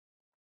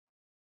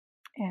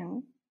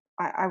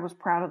I was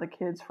proud of the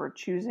kids for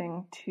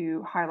choosing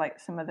to highlight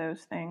some of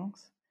those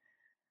things.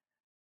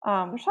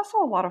 There's also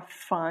a lot of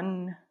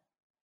fun,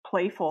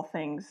 playful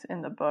things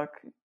in the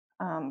book.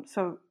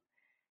 So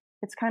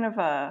it's kind of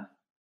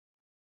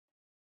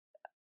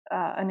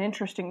an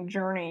interesting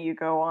journey you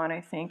go on, I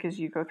think, as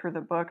you go through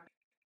the book.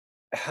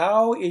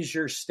 How is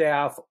your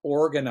staff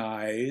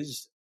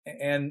organized?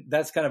 And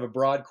that's kind of a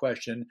broad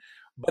question.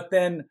 But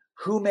then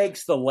who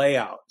makes the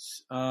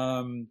layouts?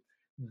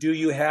 Do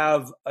you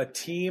have a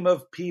team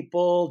of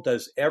people?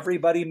 Does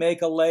everybody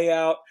make a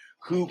layout?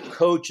 Who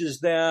coaches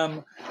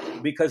them?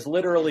 Because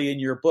literally in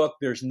your book,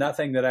 there's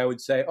nothing that I would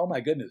say, oh my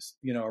goodness,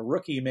 a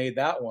rookie made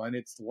that one.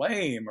 It's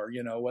lame or,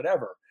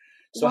 whatever.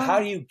 So Well, how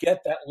do you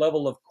get that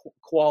level of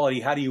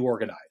quality? How do you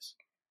organize?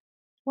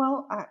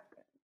 well,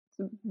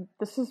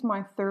 this is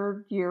my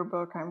third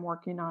yearbook I'm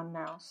working on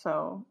now.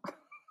 So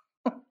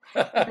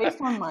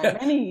based on my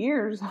many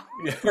years of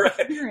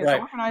experience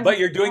organizing. But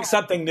you're doing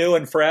something new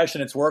and fresh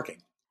and it's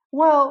working.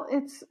 Well,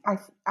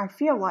 I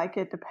feel like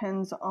it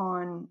depends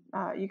on,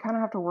 you kind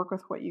of have to work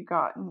with what you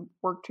got and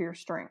work to your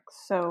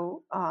strengths.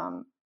 So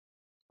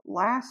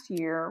last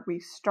year we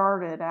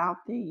started out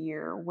the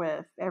year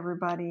with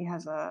everybody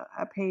has a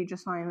page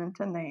assignment,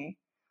 and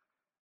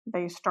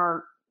they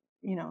start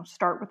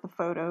with the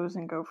photos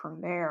and go from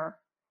there.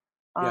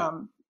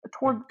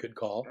 Good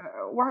call.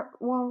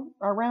 Well,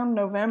 around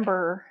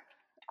November,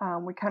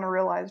 we kind of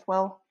realized,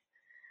 well,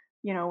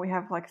 we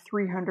have like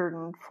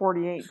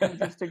 348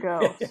 pages to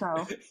go.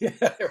 So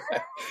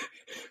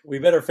we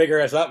better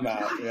figure something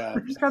out. Yeah,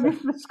 there's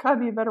got to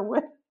be a better way.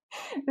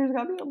 There's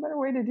got to be a better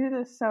way to do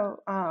this.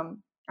 So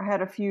I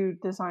had a few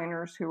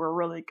designers who were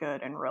really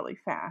good and really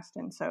fast,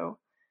 and so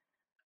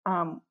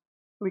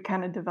we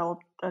kind of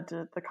developed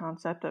the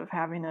concept of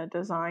having a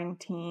design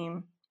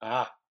team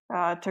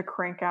to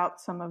crank out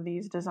some of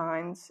these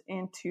designs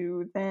and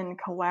to then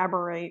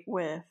collaborate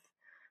with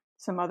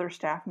some other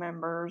staff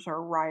members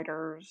or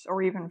writers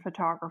or even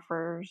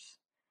photographers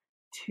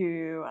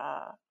to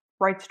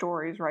write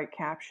stories, write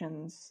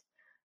captions,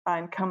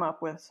 and come up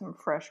with some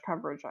fresh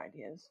coverage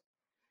ideas.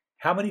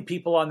 How many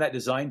people on that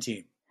design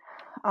team?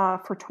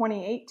 For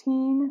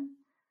 2018,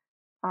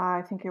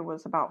 I think it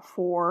was about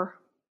 4.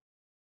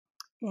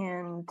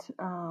 And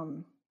I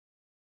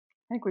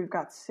think we've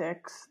got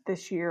 6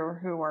 this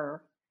year who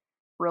are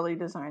really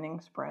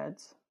designing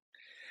spreads.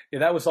 Yeah,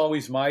 that was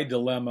always my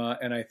dilemma,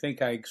 and I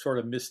think I sort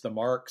of missed the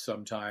mark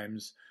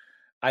sometimes.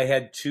 I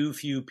had too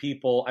few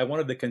people. I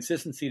wanted the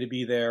consistency to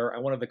be there. I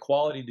wanted the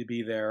quality to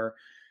be there,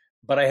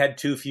 but I had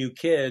too few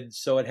kids,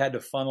 so it had to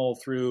funnel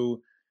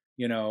through,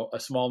 a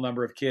small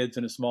number of kids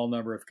and a small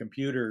number of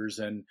computers.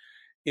 And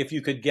if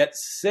you could get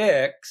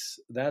 6,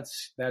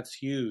 that's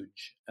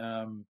huge.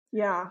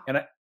 Yeah.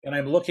 And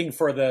I'm looking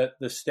for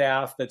the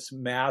staff that's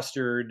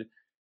mastered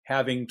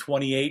having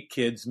 28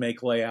 kids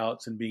make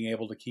layouts and being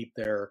able to keep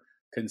their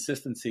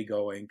consistency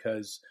going,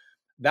 because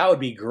that would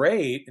be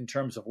great in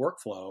terms of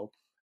workflow,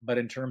 but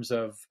in terms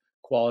of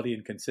quality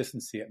and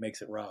consistency, it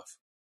makes it rough.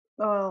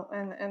 Well,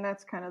 and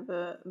that's kind of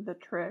the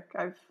trick.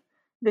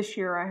 This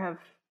year I have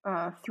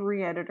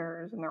 3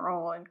 editors, and they're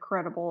all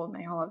incredible, and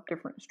they all have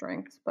different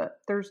strengths. But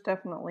there's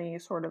definitely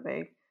sort of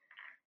a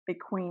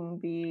queen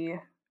bee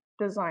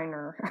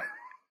designer,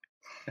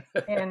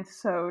 and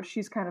so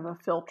she's kind of a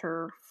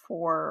filter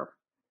for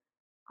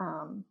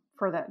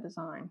that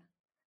design.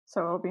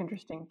 So it'll be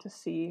interesting to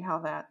see how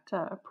that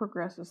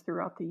progresses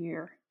throughout the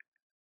year.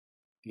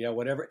 Yeah,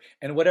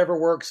 whatever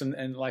works.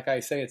 And like I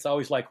say, it's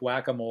always like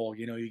whack-a-mole.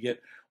 You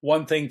get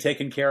one thing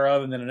taken care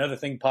of and then another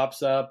thing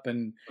pops up.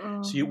 And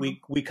so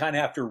we kind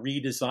of have to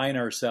redesign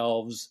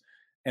ourselves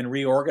and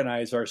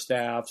reorganize our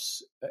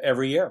staffs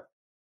every year.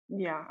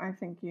 Yeah, I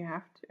think you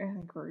have to. I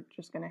think we're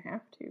just going to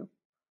have to.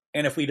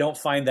 And if we don't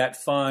find that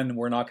fun,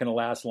 we're not going to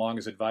last long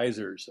as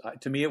advisors.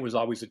 To me, it was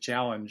always a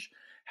challenge.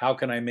 How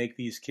can I make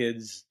these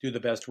kids do the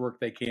best work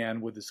they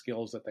can with the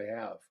skills that they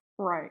have?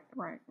 Right.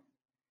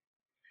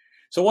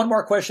 So one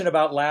more question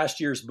about last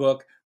year's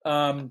book.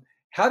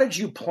 How did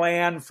you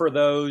plan for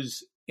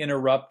those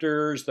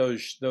interrupters,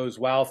 those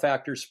wow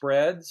factor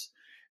spreads?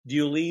 Do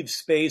you leave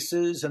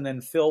spaces and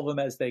then fill them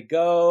as they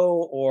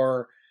go?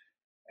 Or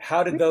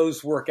how did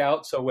those work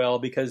out so well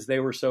because they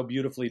were so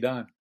beautifully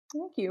done?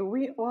 Thank you.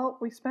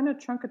 We spend a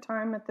chunk of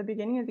time at the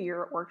beginning of the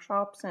year at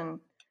workshops, and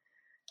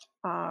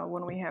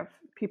when we have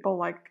people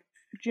like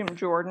Jim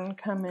Jordan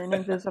come in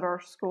and visit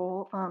our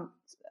school,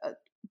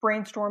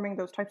 brainstorming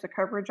those types of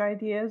coverage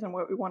ideas and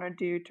what we want to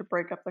do to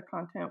break up the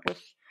content with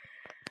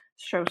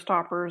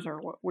showstoppers, or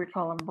what we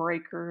call them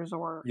breakers,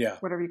 or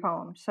whatever you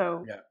call them.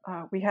 So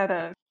we had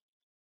a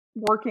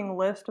working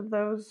list of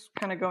those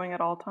kind of going at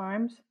all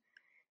times.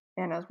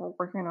 And as we're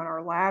working on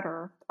our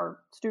ladder, our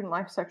student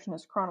life section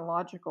is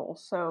chronological.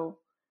 So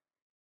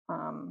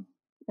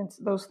and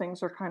those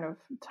things are kind of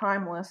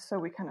timeless. So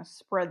we kind of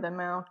spread them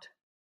out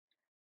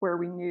where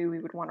we knew we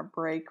would want to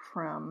break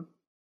from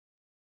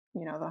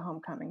the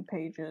homecoming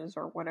pages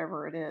or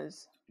whatever it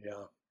is.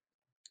 Yeah.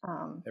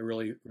 Um, They're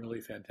really,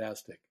 really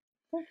fantastic.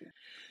 Thank you.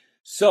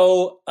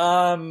 So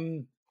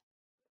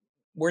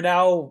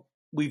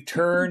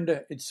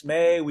it's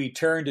May, we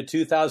turned to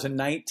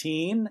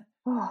 2019.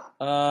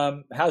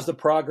 How's the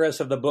progress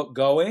of the book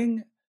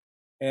going?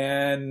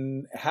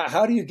 And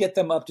how do you get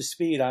them up to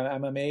speed?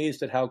 I'm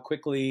amazed at how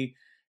quickly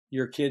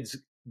your kids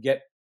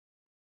get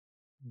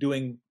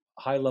doing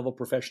high-level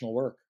professional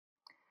work.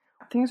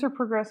 Things are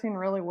progressing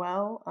really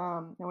well.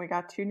 And we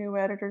got 2 new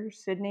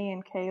editors, Sydney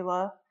and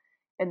Kayla,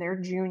 and they're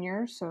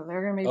juniors, so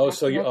they're going to be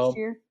back next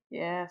year.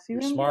 Yeah,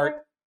 you're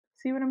smart.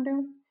 See what I'm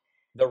doing?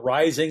 The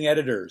rising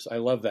editors. I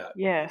love that.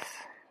 Yes.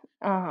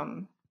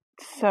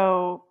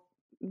 So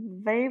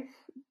they've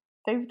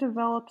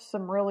developed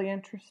some really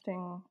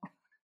interesting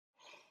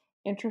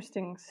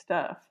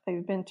stuff.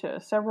 They've been to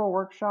several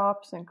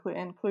workshops,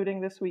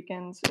 including this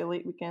weekend's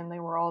Elite Weekend. They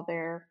were all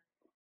there.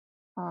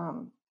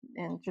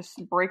 And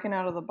just breaking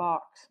out of the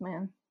box,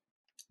 man.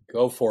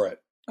 Go for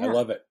it. Yeah. I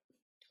love it.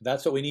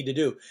 That's what we need to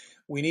do.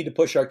 We need to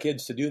push our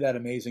kids to do that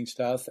amazing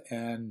stuff,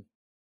 and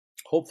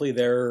hopefully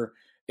they're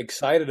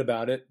excited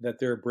about it, that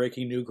they're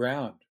breaking new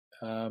ground.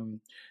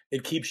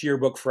 It keeps your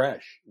book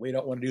fresh. We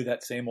don't want to do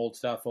that same old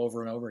stuff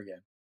over and over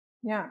again.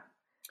 Yeah.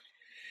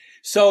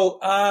 So,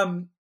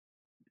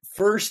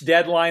 first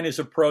deadline is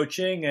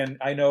approaching, and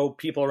I know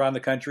people around the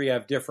country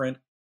have different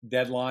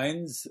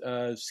deadlines,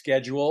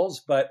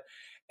 schedules, but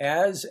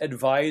as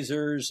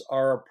advisors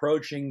are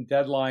approaching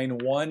deadline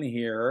 1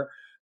 here,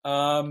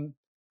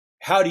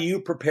 how do you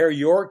prepare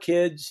your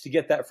kids to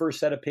get that first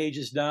set of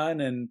pages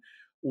done, and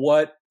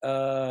what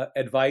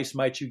advice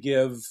might you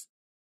give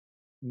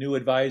new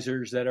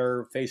advisors that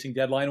are facing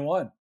deadline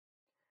 1?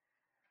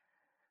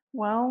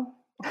 Well,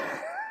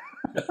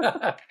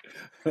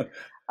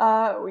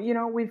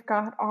 we've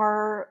got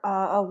our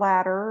a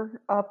ladder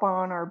up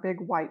on our big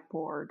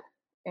whiteboard,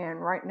 and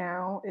right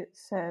now it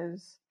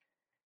says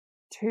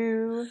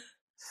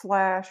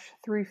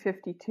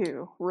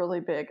 2/352 really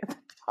big at the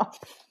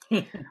top,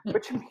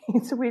 which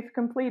means we've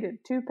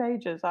completed 2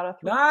 pages out of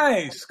 3.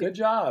 Nice, good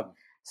job.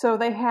 So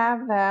they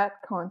have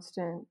that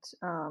constant,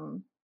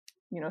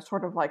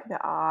 sort of like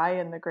the I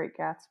in The Great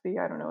Gatsby.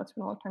 I don't know, it's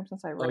been a long time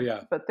since I read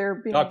it, but they're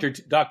being Dr.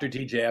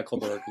 T.J.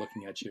 Eckleberg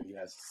looking at you.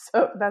 Yes.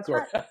 So that's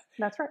right.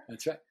 That's right.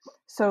 That's right.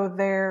 So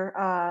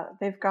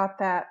they've got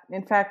that.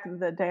 In fact,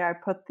 the day I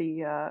put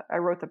I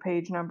wrote the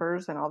page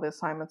numbers and all the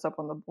assignments up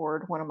on the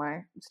board, one of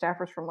my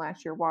staffers from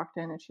last year walked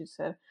in and she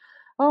said,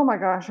 "Oh my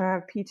gosh, I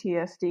have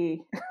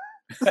PTSD."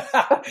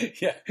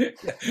 Yeah.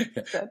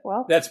 Said,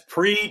 well, that's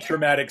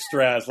pre-traumatic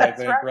stress, I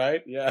think,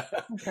 right? Yeah.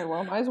 Okay,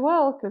 well, might as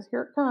well, because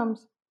here it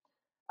comes.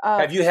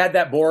 Have you had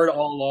that board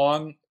all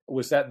along?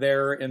 Was that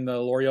there in the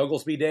Lori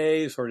Oglesby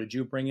days, or did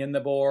you bring in the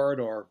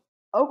board? Or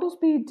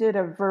Oglesby did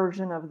a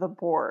version of the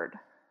board,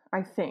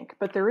 I think,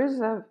 but there is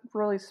a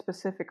really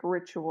specific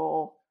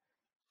ritual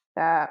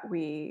that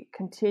we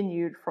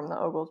continued from the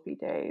Oglesby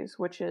days,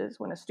 which is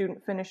when a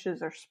student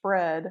finishes their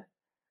spread,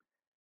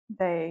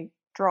 they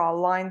draw a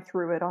line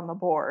through it on the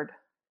board,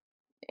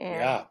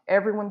 and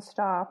everyone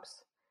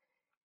stops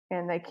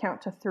and they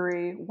count to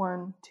 3,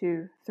 1,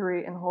 2,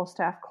 3, and the whole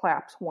staff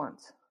claps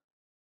once.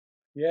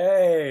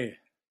 Yay.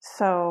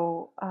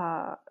 So,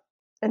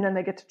 and then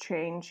they get to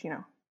change,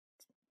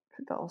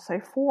 they'll say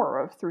 4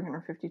 of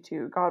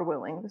 352, God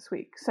willing, this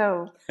week.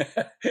 So,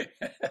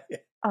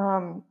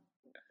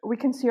 we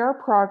can see our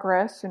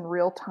progress in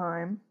real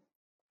time.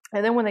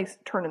 And then when they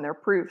turn in their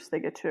proofs, they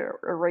get to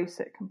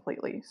erase it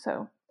completely.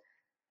 So,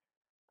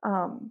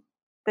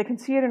 they can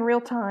see it in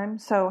real time.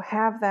 So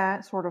have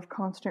that sort of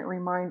constant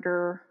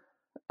reminder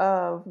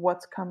of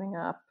what's coming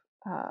up,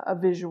 a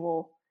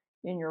visual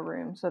in your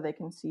room so they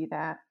can see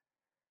that.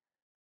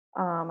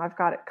 I've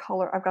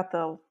got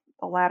the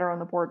ladder on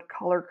the board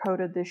color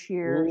coded this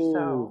year. Ooh,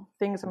 so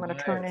things I'm going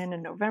to turn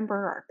in November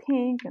are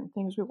pink, and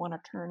things we want to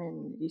turn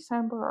in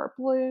December are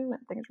blue,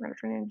 and things we're going to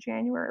turn in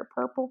January are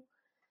purple.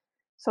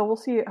 So we'll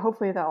see.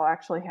 Hopefully that'll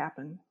actually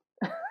happen.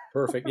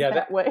 Perfect. Yeah.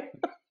 that way.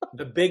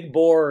 The big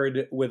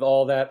board with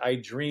all that, I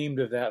dreamed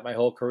of that my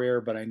whole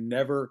career, but I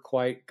never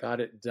quite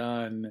got it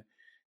done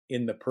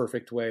in the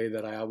perfect way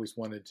that I always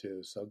wanted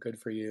to. So good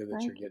for you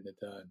that you're getting it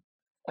done.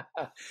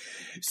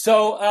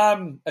 So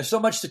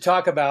much to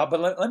talk about, but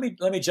let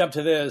me jump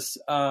to this.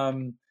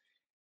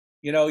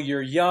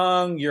 You're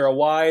young, you're a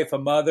wife, a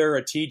mother,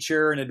 a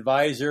teacher, an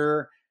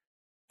advisor,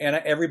 and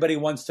everybody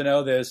wants to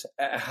know this.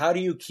 How do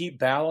you keep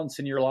balance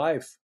in your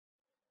life?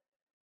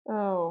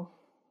 Oh.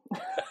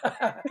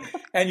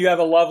 And you have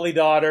a lovely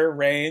daughter,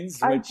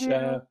 Rains, which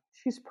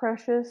she's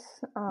precious.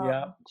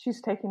 She's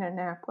taking a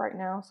nap right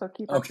now, so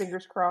keep our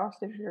fingers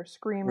crossed if you're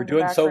screaming. We're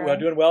doing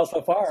well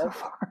so far.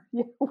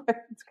 Yeah,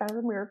 it's kind of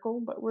a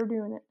miracle, but we're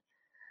doing it.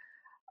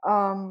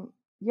 I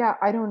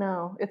don't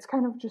know. It's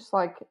kind of just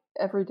like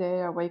every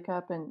day I wake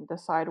up and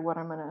decide what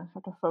I'm gonna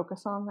have to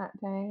focus on that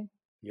day.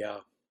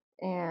 Yeah.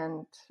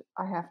 And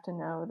I have to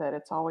know that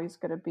it's always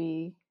gonna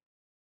be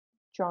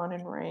John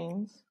and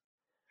Rains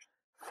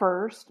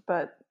first,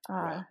 but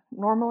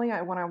Normally,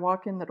 when I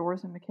walk in the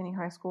doors in McKinney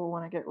High School,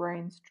 when I get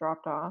Rains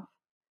dropped off,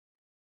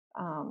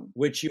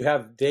 which you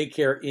have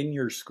daycare in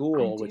your I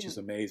school, which do. is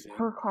amazing.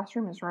 Her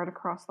classroom is right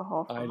across the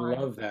hall I from love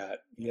Rains. that.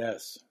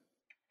 Yes.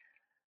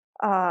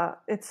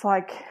 It's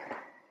like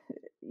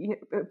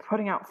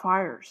putting out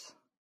fires.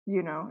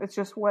 It's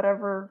just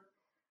whatever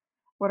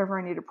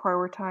I need to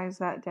prioritize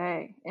that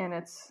day, and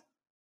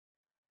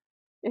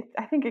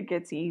I think it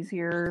gets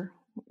easier,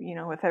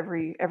 with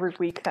every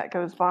week that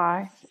goes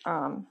by,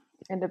 and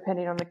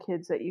depending on the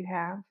kids that you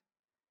have.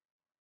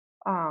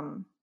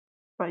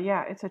 But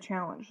yeah, it's a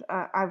challenge.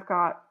 I've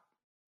got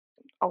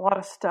a lot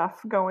of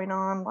stuff going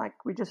on. Like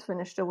we just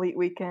finished Elite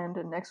Weekend,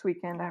 and next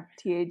weekend I have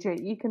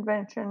TAJE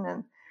convention,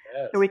 and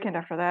the weekend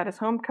after that is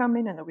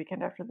homecoming, and the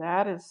weekend after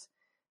that is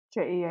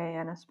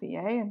JEA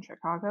NSBA in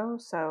Chicago.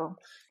 So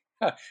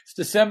it's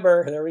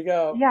December. There we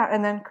go. Yeah,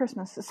 and then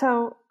Christmas.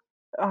 So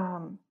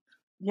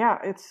yeah,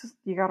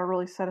 you got to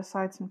really set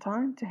aside some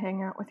time to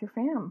hang out with your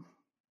fam.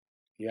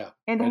 Yeah,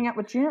 and hang out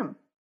with Jim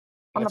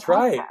on the podcast.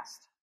 Right.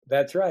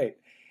 That's right.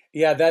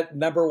 Yeah, that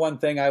number one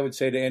thing I would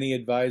say to any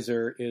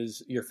advisor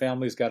is your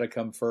family's got to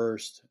come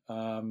first.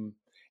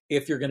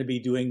 If you're going to be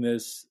doing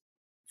this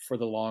for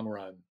the long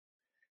run,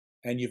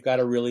 and you've got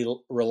to really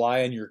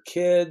rely on your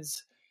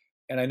kids.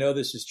 And I know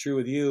this is true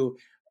with you.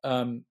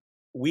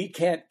 We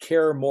can't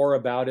care more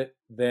about it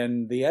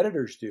than the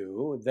editors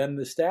do, than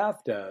the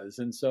staff does.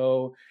 And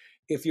so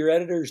if your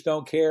editors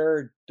don't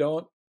care,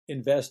 don't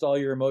invest all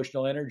your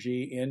emotional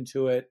energy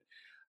into it.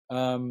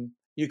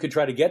 You could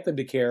try to get them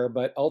to care,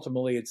 but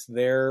ultimately it's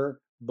their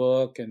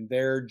book and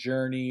their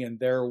journey and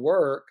their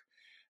work.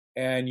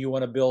 And you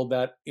want to build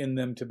that in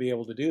them to be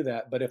able to do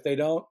that. But if they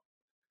don't,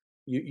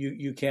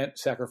 you can't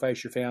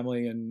sacrifice your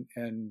family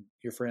and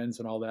your friends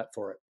and all that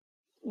for it.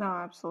 No,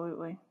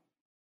 absolutely.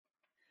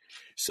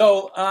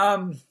 So,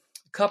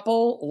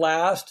 couple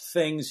last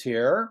things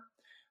here.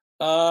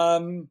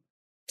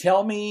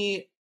 Tell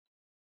me,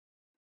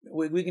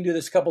 we can do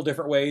this a couple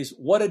different ways.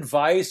 What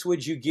advice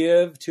would you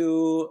give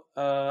to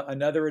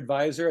another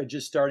advisor, a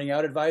just starting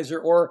out advisor,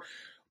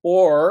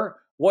 or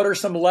what are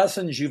some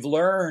lessons you've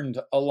learned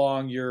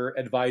along your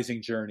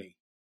advising journey?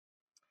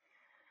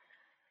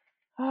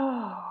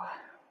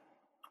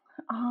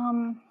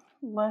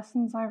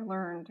 Lessons I've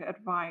learned,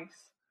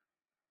 advice.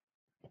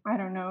 I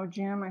don't know,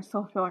 Jim. I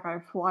still feel like I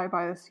fly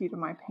by the seat of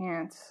my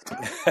pants.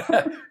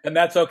 And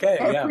that's okay.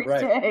 Every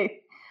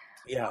day.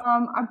 Yeah.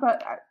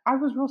 But I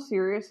was real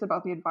serious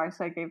about the advice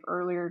I gave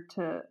earlier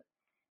to,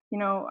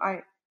 when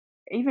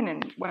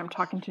I'm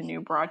talking to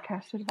new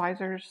broadcast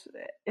advisors,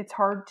 it's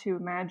hard to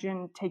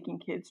imagine taking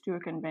kids to a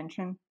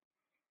convention.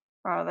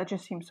 That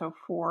just seems so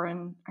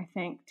foreign, I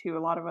think, to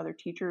a lot of other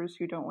teachers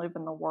who don't live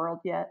in the world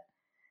yet.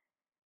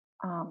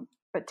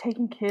 But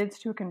taking kids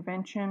to a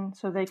convention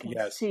so they can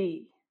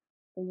see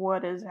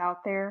what is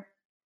out there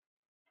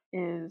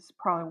is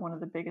probably one of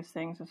the biggest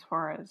things as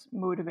far as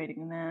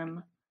motivating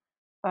them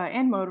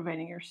and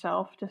motivating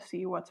yourself to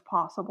see what's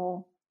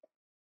possible.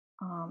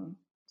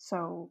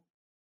 So,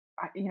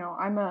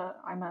 I'm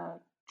a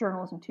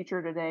journalism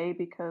teacher today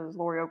because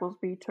Lori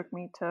Oglesby took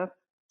me to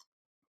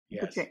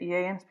the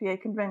JEA and SPA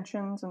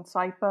conventions and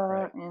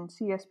SIPA and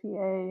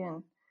CSPA,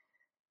 and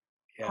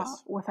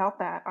without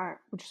that, I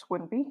just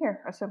wouldn't be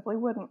here. I simply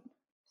wouldn't.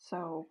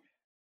 So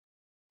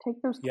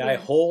take those kids. Yeah,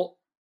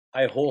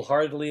 I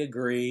wholeheartedly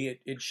agree.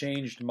 It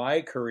changed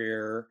my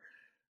career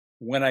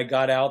when I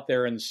got out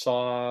there and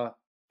saw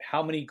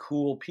how many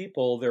cool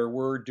people there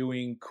were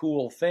doing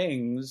cool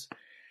things.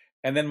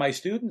 And then my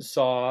students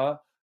saw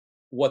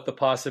what the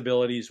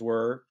possibilities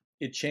were.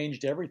 It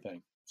changed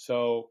everything.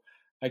 So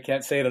I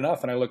can't say it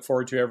enough. And I look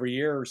forward to every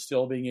year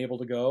still being able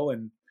to go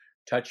and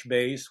touch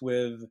base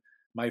with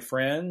my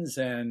friends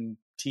and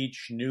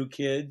teach new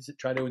kids,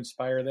 try to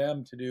inspire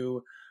them to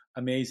do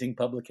amazing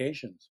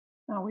publications.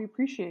 Oh, we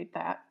appreciate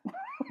that.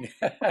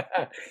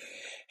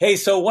 Hey,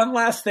 so one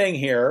last thing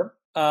here.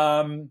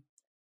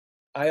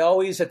 I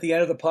always, at the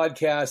end of the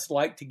podcast,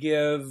 like to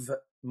give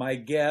my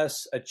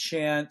guests a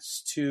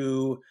chance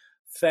to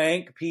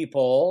thank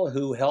people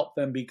who helped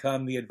them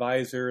become the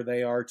advisor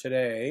they are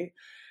today.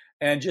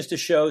 And just to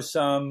show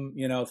some,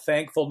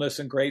 thankfulness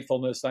and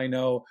gratefulness. I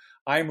know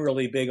I'm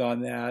really big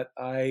on that.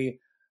 I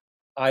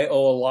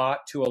owe a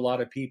lot to a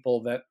lot of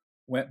people that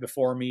went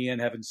before me and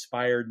have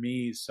inspired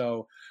me.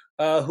 So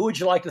who would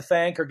you like to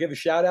thank or give a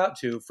shout out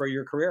to for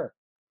your career?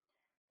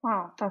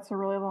 Wow, that's a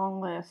really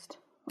long list.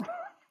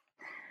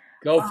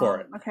 Go for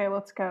it. Okay,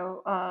 let's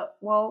go.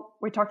 Well,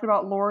 we talked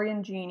about Lori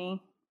and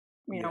Jeannie,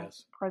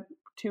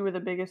 two of the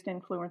biggest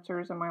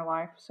influencers in my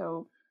life.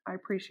 So I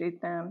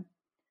appreciate them.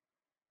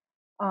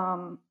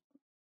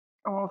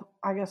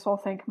 I guess I'll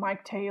thank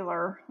Mike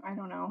Taylor. I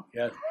don't know.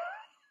 Yes.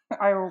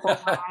 I roll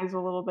my eyes a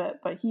little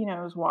bit, but he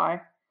knows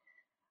why.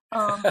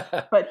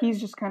 But he's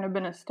just kind of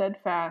been a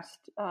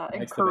steadfast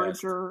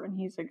encourager, and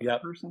he's a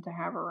good person to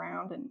have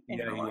around in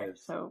your life.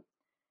 Is. So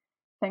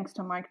thanks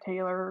to Mike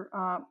Taylor.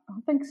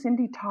 Thanks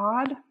Cindy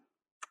Todd.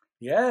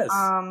 Yes.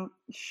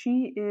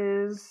 She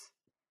is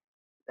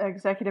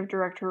executive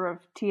director of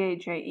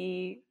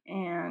TAJE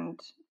and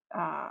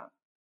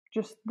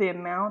just the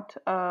amount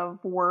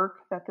of work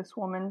that this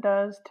woman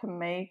does to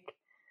make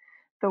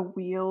the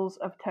wheels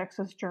of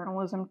Texas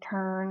journalism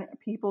turn.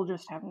 People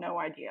just have no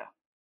idea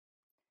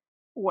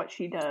what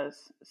she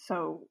does.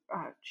 So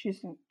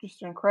she's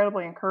just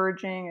incredibly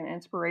encouraging and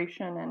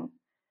inspiration.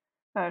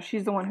 And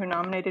she's the one who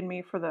nominated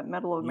me for the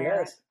Medal of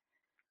Merit. Yes,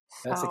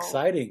 that's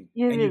exciting.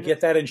 Yeah, and you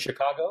get that in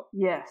Chicago?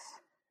 Yes.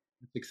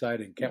 It's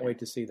exciting. Can't wait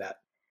to see that.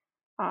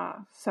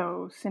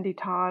 So Cindy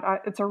Todd,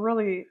 it's a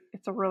really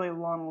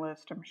long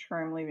list. I'm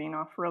sure I'm leaving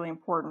off really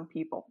important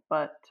people,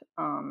 but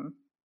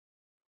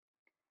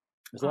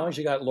as long as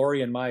you got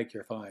Lori and Mike,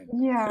 you're fine.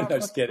 Yeah, no,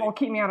 just kidding. Will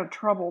keep me out of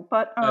trouble.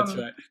 But that's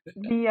right.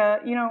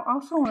 I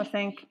also want to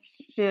thank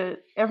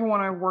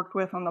everyone I worked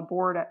with on the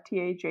board at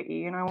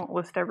TAJE, and I won't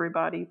list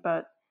everybody,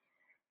 but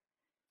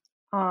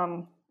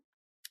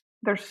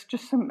there's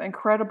just some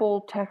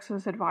incredible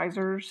Texas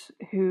advisors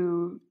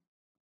who,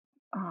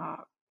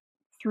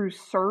 through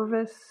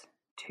service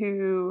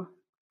to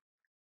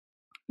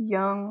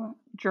young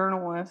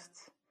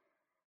journalists,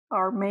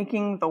 are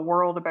making the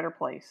world a better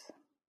place.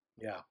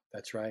 Yeah,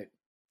 that's right.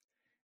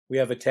 We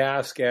have a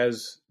task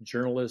as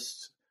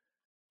journalists.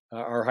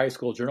 Our high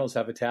school journalists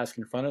have a task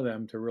in front of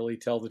them to really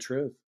tell the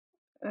truth,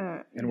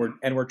 and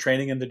we're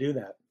training them to do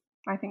that.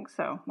 I think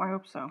so. I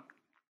hope so.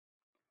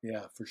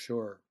 Yeah, for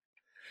sure.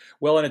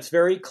 Well, and it's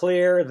very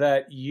clear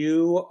that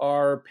you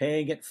are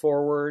paying it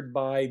forward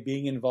by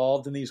being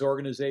involved in these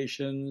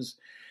organizations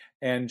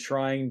and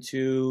trying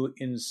to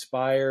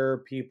inspire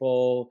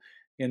people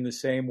in the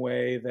same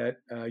way that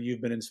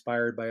you've been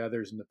inspired by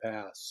others in the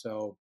past.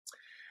 So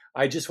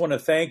I just want to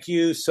thank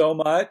you so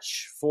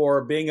much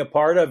for being a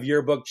part of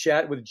Yearbook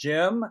Chat with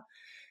Jim.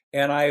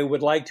 And I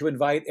would like to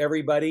invite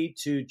everybody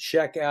to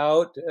check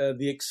out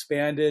the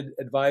expanded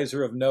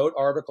Advisor of Note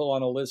article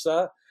on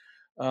Alyssa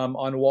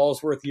on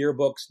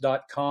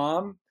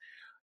walsworthyearbooks.com.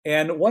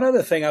 And one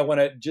other thing I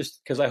want to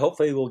just, because I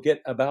hopefully will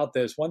get about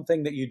this, one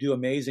thing that you do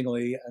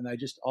amazingly, and I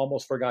just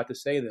almost forgot to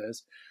say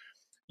this,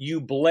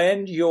 you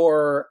blend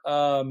your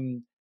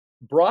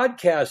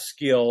broadcast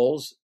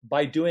skills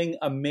by doing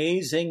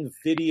amazing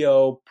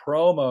video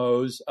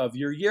promos of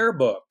your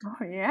yearbook.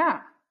 Oh, yeah.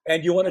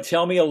 And you want to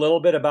tell me a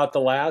little bit about the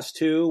last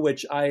two,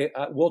 which I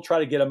will try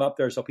to get them up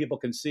there so people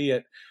can see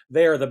it.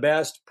 They are the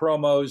best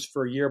promos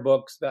for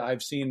yearbooks that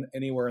I've seen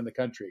anywhere in the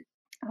country.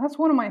 That's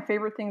one of my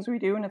favorite things we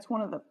do, and it's one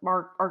of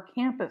our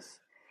campus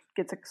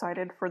gets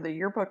excited for the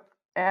yearbook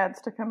ads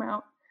to come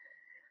out.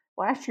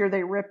 Last year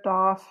they rip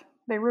off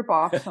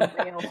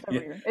something else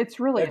every year. It's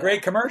really a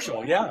great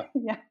commercial, yeah.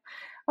 Yeah.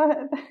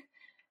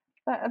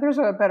 There's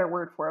a better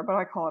word for it, but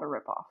I call it a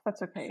ripoff.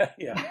 That's okay.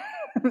 Yeah.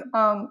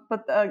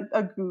 But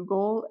a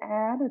Google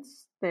ad,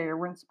 they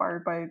were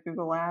inspired by a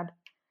Google ad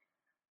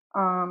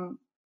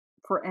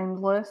for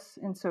Endless,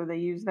 and so they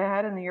used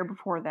that. And the year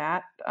before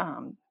that,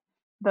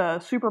 the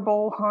Super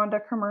Bowl Honda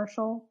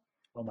commercial.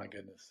 Oh my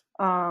goodness.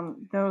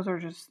 Those are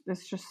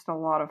it's just a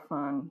lot of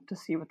fun to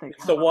see what they.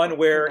 It's the one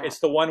where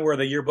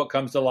the yearbook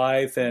comes to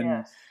life and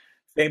yes.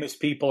 Famous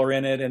people are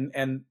in it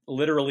and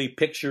literally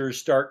pictures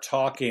start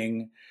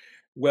talking.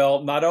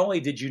 Well, not only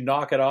did you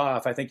knock it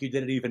off, I think you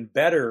did it even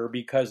better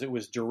because it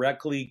was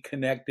directly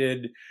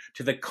connected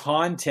to the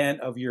content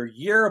of your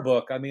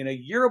yearbook. I mean, a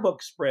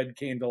yearbook spread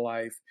came to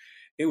life.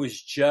 It was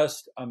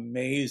just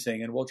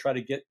amazing. And we'll try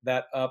to get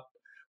that up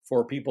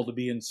for people to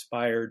be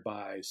inspired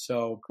by.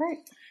 So great.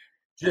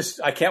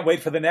 I can't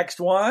wait for the next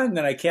one.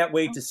 And I can't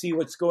wait to see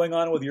what's going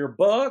on with your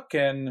book.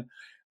 And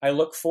I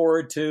look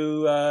forward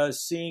to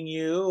seeing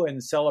you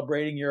and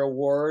celebrating your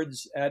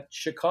awards at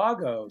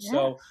Chicago. Yes.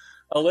 So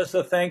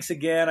Alyssa, thanks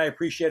again. I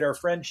appreciate our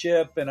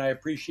friendship, and I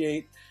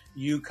appreciate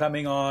you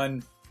coming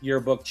on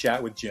Yearbook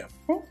Chat with Jim.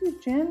 Thank you,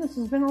 Jim. This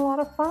has been a lot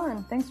of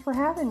fun. Thanks for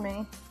having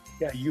me.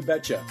 Yeah, you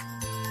betcha.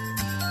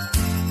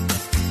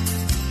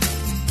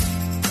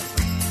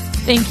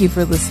 Thank you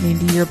for listening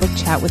to Yearbook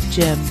Chat with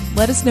Jim.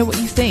 Let us know what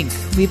you think.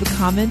 Leave a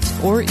comment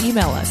or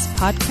email us,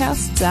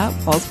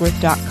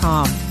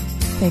 podcasts@walsworth.com.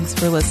 Thanks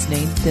for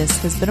listening.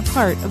 This has been a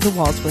part of the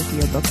Walsworth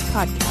Yearbooks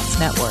Podcast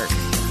Network.